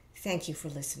 Thank you for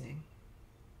listening.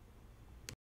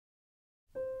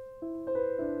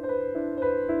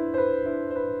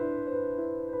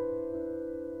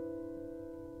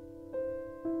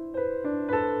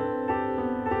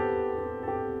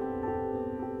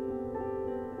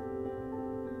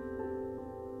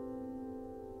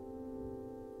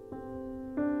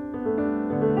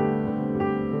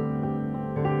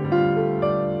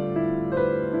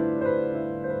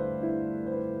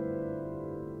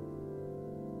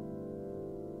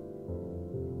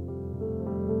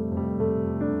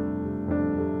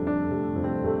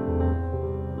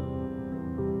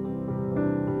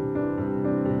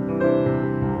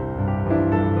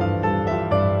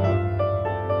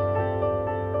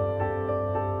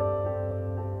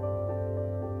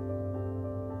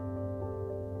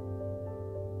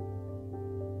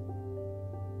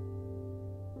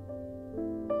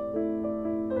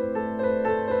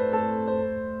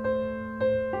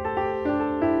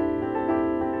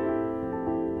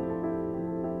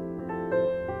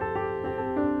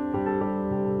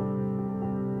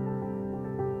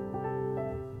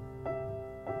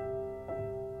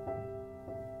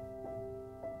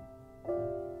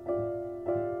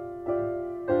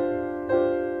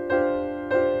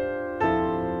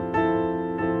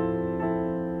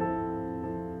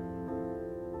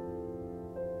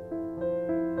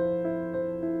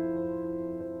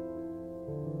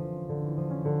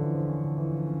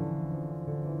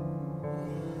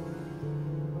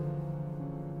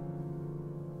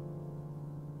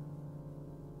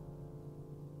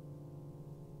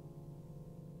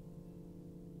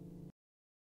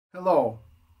 Hello,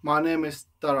 my name is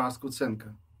Taras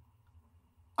Kutsenko.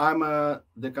 I'm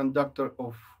the conductor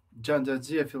of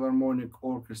Jiangxia Philharmonic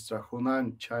Orchestra,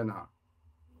 Hunan, China.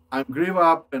 I grew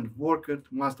up and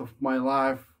worked most of my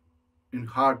life in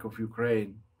Kharkov,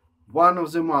 Ukraine, one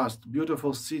of the most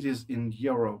beautiful cities in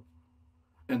Europe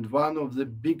and one of the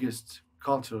biggest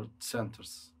cultural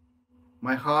centers.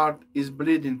 My heart is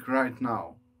bleeding right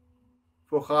now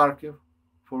for Kharkiv,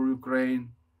 for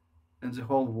Ukraine, and the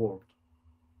whole world.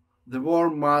 The war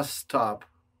must stop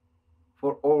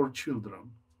for our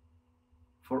children,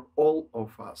 for all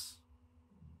of us.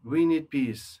 We need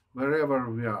peace wherever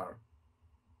we are.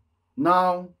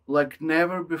 Now, like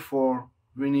never before,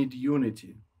 we need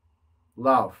unity,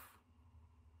 love,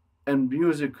 and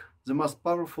music, the most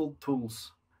powerful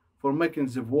tools for making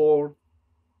the world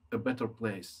a better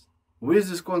place. With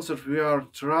this concert, we are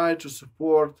trying to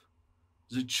support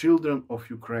the children of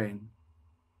Ukraine,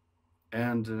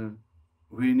 and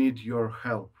we need your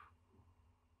help.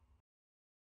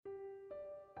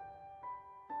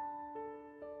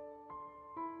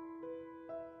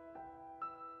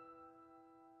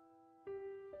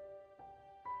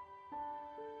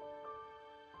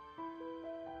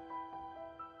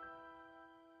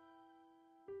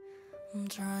 I'm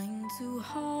trying to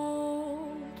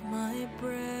hold my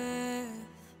breath,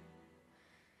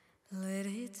 let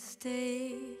it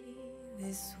stay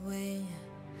this way.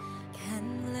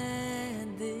 Can't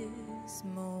let this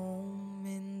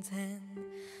moment end.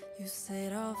 You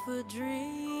set off a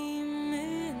dream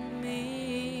in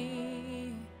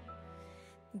me,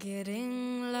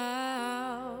 getting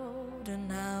louder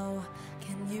now.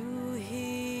 Can you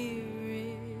hear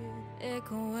it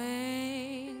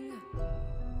echoing?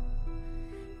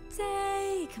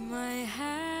 Take my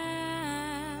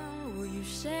hand, will you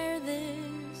share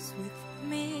this with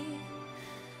me?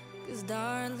 'Cause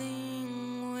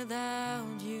darling,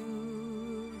 without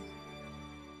you,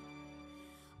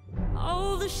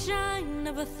 all the shine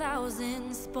of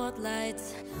 1,000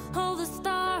 spotlights, all the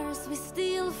stars we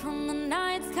steal from the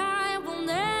night sky will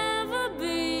never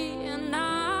be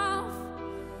enough,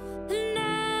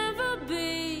 never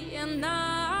be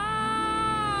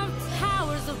enough.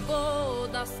 Towers of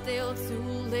gold are still too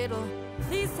little.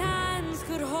 These hands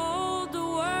could hold the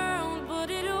world, but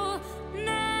it'll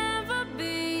never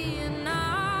be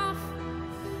enough,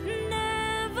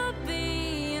 never be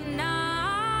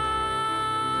enough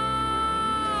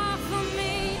for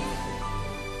me.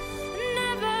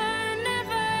 Never,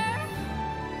 never,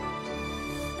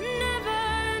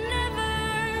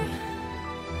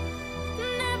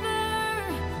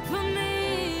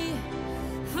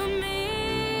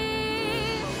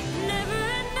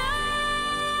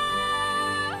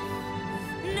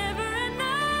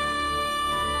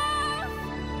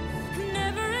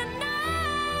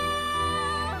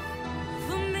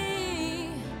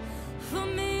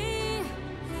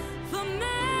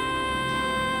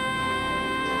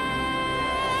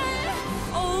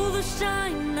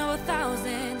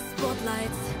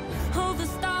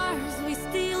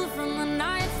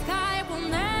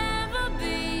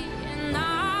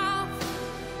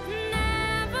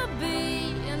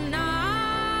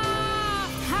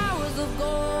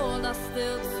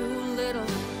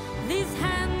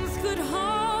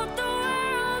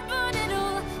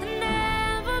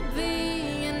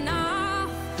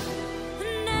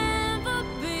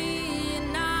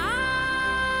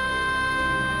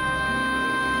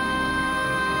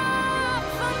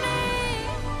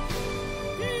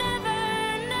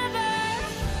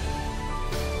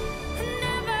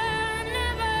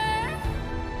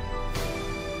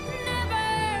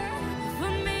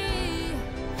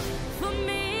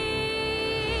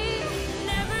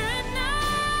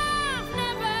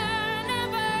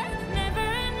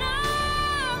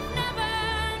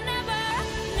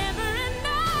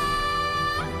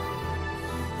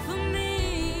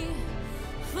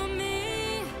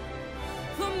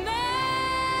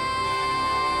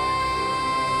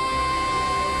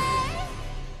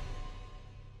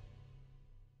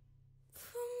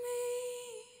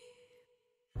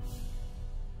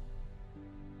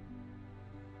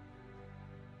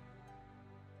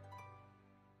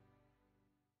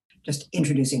 Just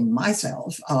introducing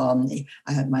myself,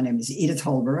 my name is Edith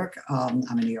Holbrook. I'm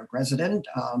a New York resident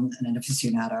and an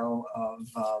aficionado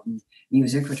of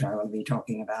music, which I will be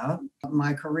talking about.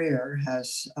 My career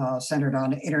has centered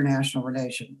on international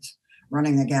relations,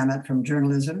 running the gamut from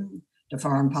journalism to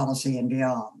foreign policy and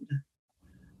beyond.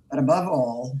 But above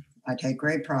all, I take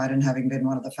great pride in having been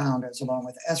one of the founders, along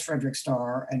with S. Frederick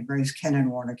Starr and Grace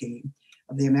Kennan-Warnke,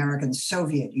 of the American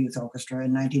Soviet Youth Orchestra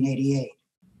in 1988.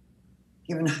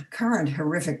 Given current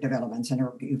horrific developments in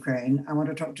Ukraine, I want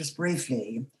to talk just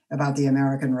briefly about the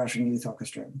American Russian Youth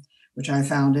Orchestra, which I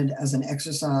founded as an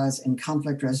exercise in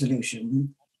conflict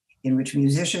resolution, in which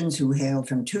musicians who hailed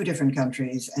from two different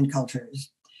countries and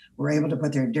cultures were able to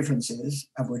put their differences,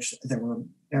 of which there were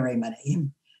very many,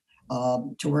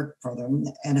 to work for them,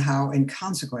 and how, in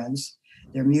consequence,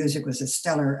 their music was a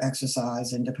stellar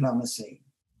exercise in diplomacy.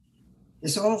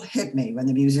 This all hit me when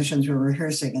the musicians were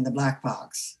rehearsing in the Black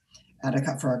Box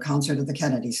for a concert at the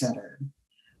Kennedy Center.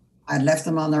 I left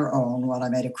them on their own while I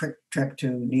made a quick trip to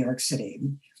New York City.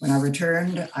 When I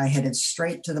returned, I headed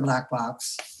straight to the Black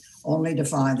Box, only to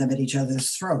find them at each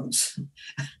other's throats,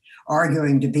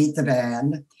 arguing to beat the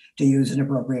band, to use an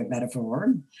appropriate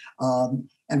metaphor.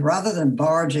 And rather than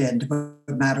barge in to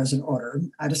put matters in order,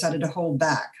 I decided to hold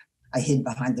back. I hid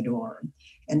behind the door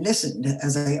and listened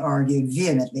as they argued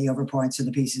vehemently over points in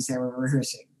the pieces they were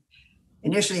rehearsing.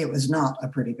 Initially, it was not a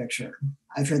pretty picture.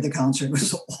 I feared the concert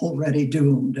was already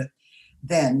doomed.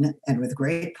 Then, and with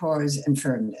great poise and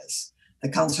firmness, the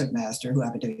concertmaster, who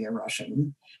happened to be a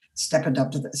Russian, stepped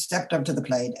up to the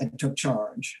plate and took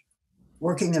charge,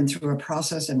 working them through a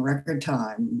process in record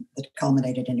time that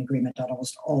culminated in agreement on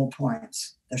almost all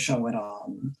points. The show went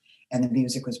on, and the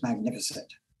music was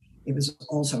magnificent. It was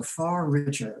also far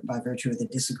richer by virtue of the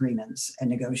disagreements and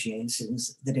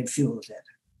negotiations that had fueled it.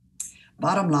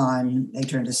 Bottom line, they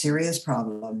turned a serious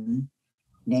problem,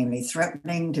 namely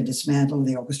threatening to dismantle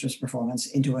the orchestra's performance,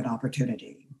 into an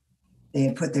opportunity. They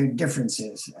had put their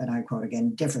differences, and I quote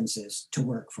again, differences, to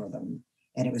work for them,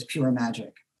 and it was pure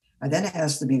magic. I then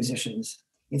asked the musicians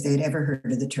if they had ever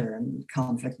heard of the term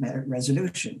conflict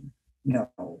resolution. No,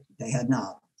 they had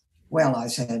not. Well, I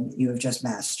said, you have just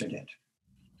mastered it.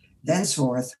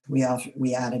 Thenceforth, we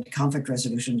added conflict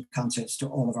resolution concerts to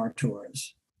all of our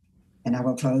tours. And I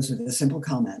will close with a simple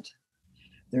comment.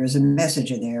 There is a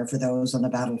message in there for those on the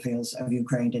battlefields of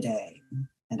Ukraine today,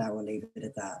 and I will leave it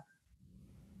at that.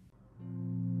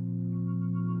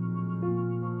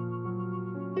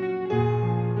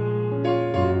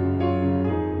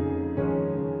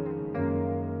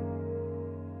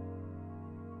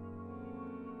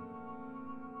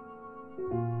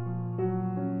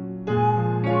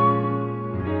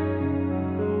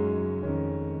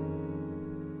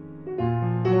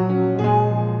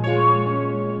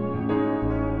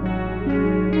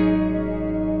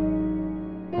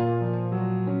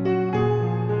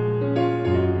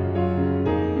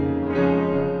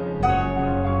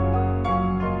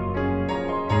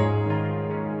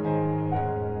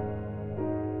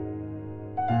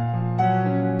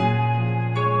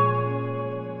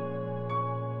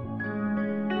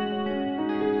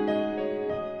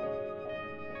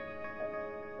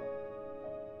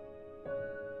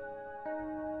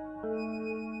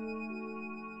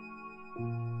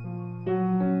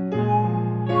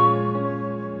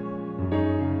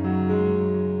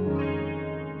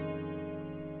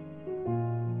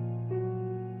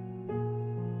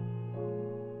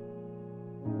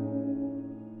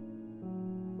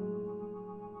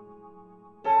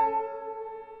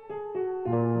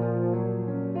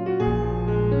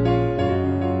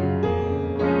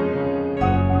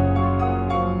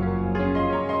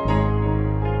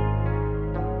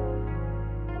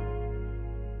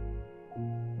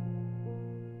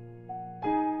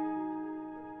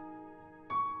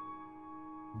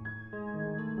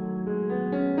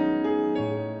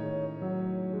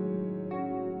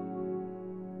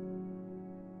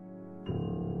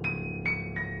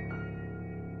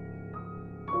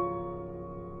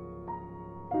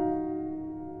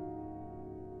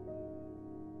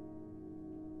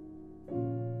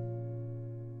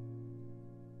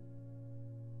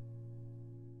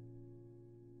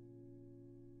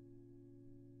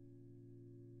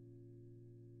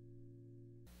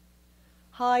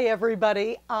 Hi,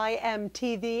 everybody. I am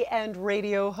TV and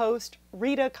radio host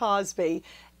Rita Cosby,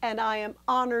 and I am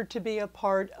honored to be a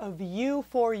part of You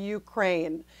for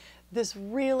Ukraine, this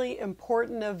really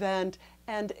important event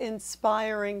and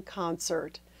inspiring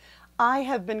concert. I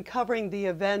have been covering the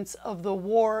events of the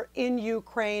war in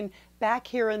Ukraine back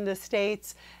here in the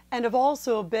States, and have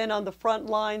also been on the front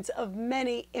lines of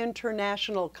many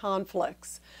international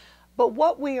conflicts. But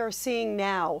what we are seeing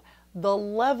now, The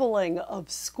leveling of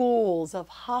schools, of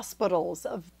hospitals,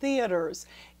 of theaters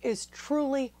is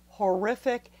truly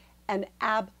horrific and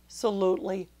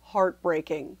absolutely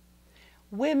heartbreaking.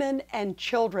 Women and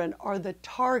children are the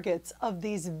targets of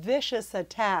these vicious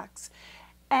attacks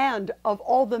and of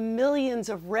all the millions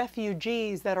of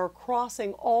refugees that are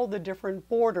crossing all the different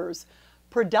borders.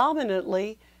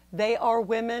 Predominantly, they are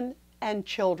women and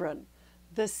children.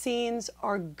 The scenes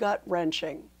are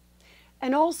gut-wrenching.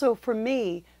 And also for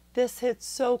me, this hits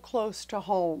so close to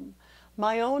home.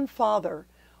 My own father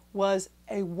was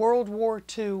a World War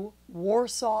II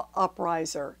Warsaw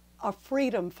upriser, a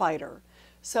freedom fighter.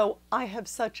 So I have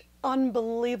such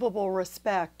unbelievable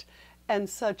respect and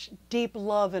such deep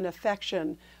love and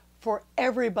affection for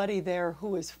everybody there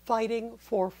who is fighting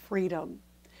for freedom.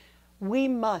 We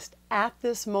must, at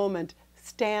this moment,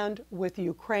 stand with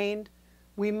Ukraine.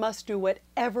 We must do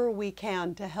whatever we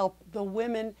can to help the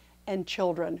women and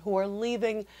children who are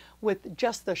leaving with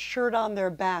just the shirt on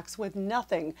their backs, with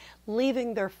nothing,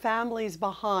 leaving their families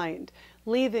behind,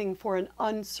 leaving for an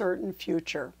uncertain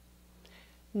future.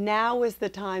 Now is the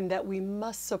time that we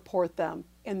must support them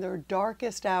in their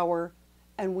darkest hour,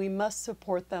 and we must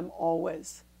support them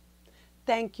always.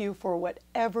 Thank you for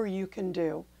whatever you can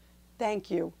do.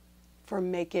 Thank you for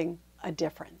making a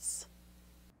difference.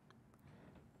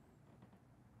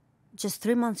 Just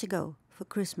 3 months ago, for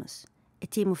Christmas, a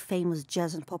team of famous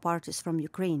jazz and pop artists from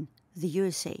Ukraine, the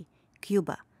USA,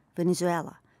 Cuba,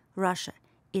 Venezuela, Russia,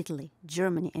 Italy,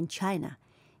 Germany, and China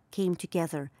came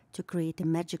together to create a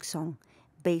magic song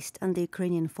based on the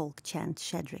Ukrainian folk chant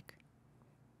Shedrik.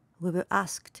 We were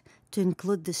asked to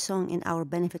include the song in our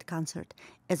benefit concert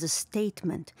as a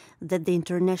statement that the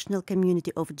international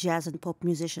community of jazz and pop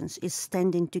musicians is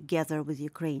standing together with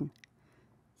Ukraine.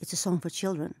 It's a song for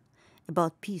children,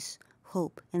 about peace,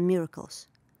 hope, and miracles.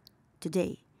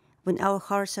 Today, when our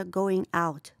hearts are going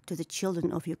out to the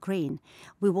children of Ukraine,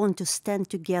 we want to stand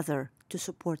together to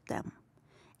support them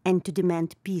and to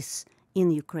demand peace in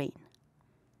Ukraine.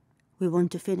 We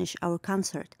want to finish our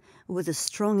concert with a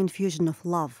strong infusion of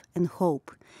love and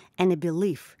hope and a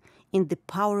belief in the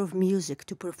power of music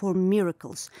to perform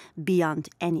miracles beyond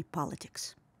any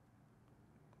politics.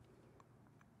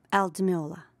 Al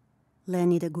Dimeola,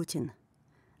 Leonida Gutin,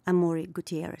 Amori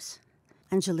Gutierrez,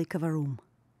 Anzhelika Varum,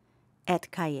 Ed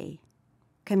Kaye,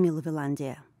 Camille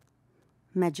Villandia.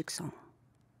 Magic Song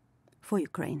for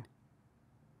Ukraine.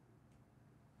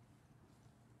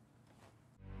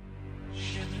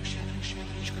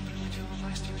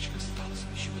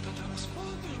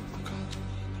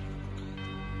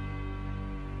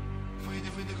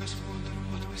 Вийди, господарю,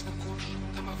 подивись на коршу,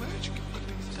 там овечки,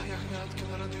 подивись, та ягнятки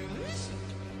народились.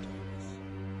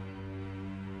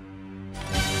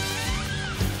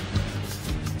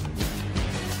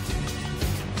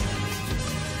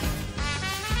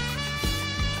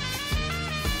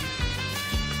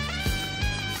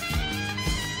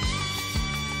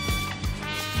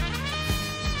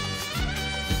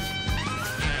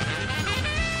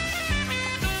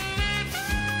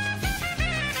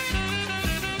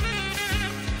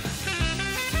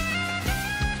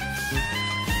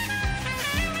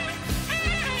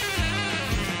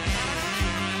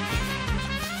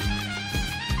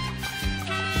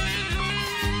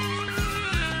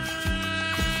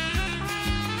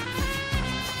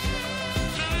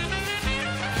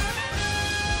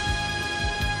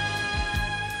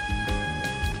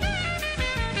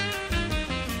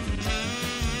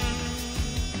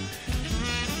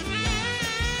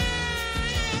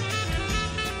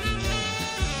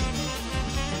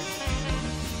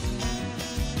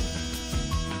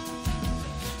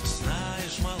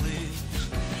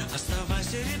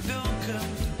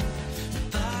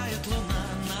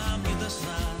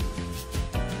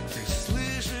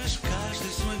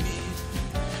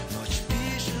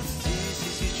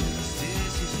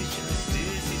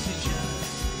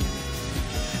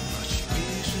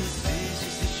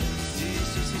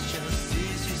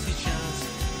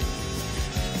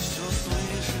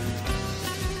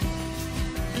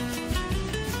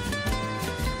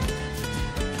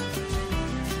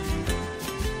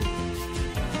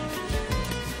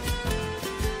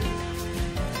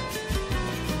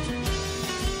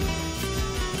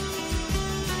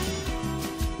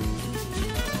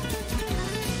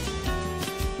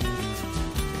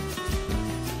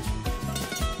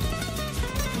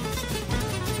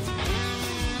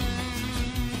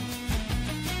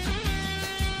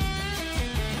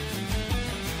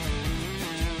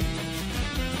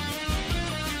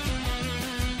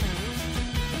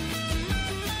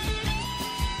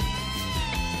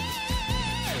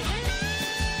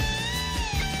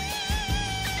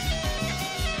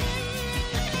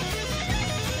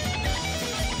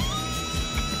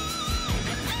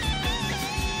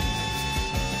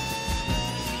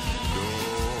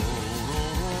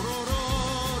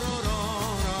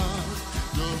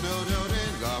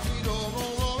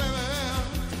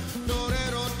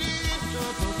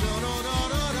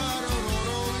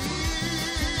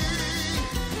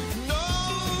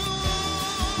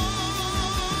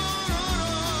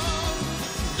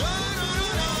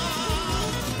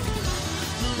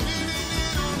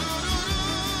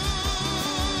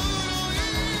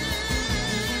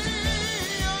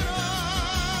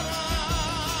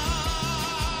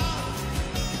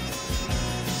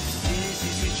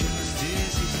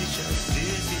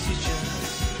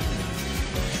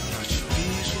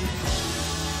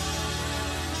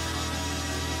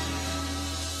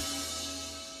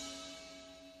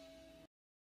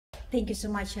 Thank you so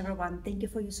much, everyone. Thank you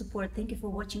for your support. Thank you for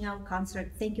watching our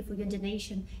concert. Thank you for your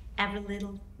donation. Every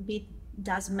little bit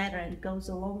does matter and goes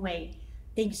a long way.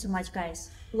 Thank you so much,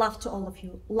 guys. Love to all of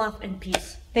you. Love and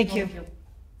peace. Thank to all you. of you.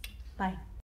 Bye.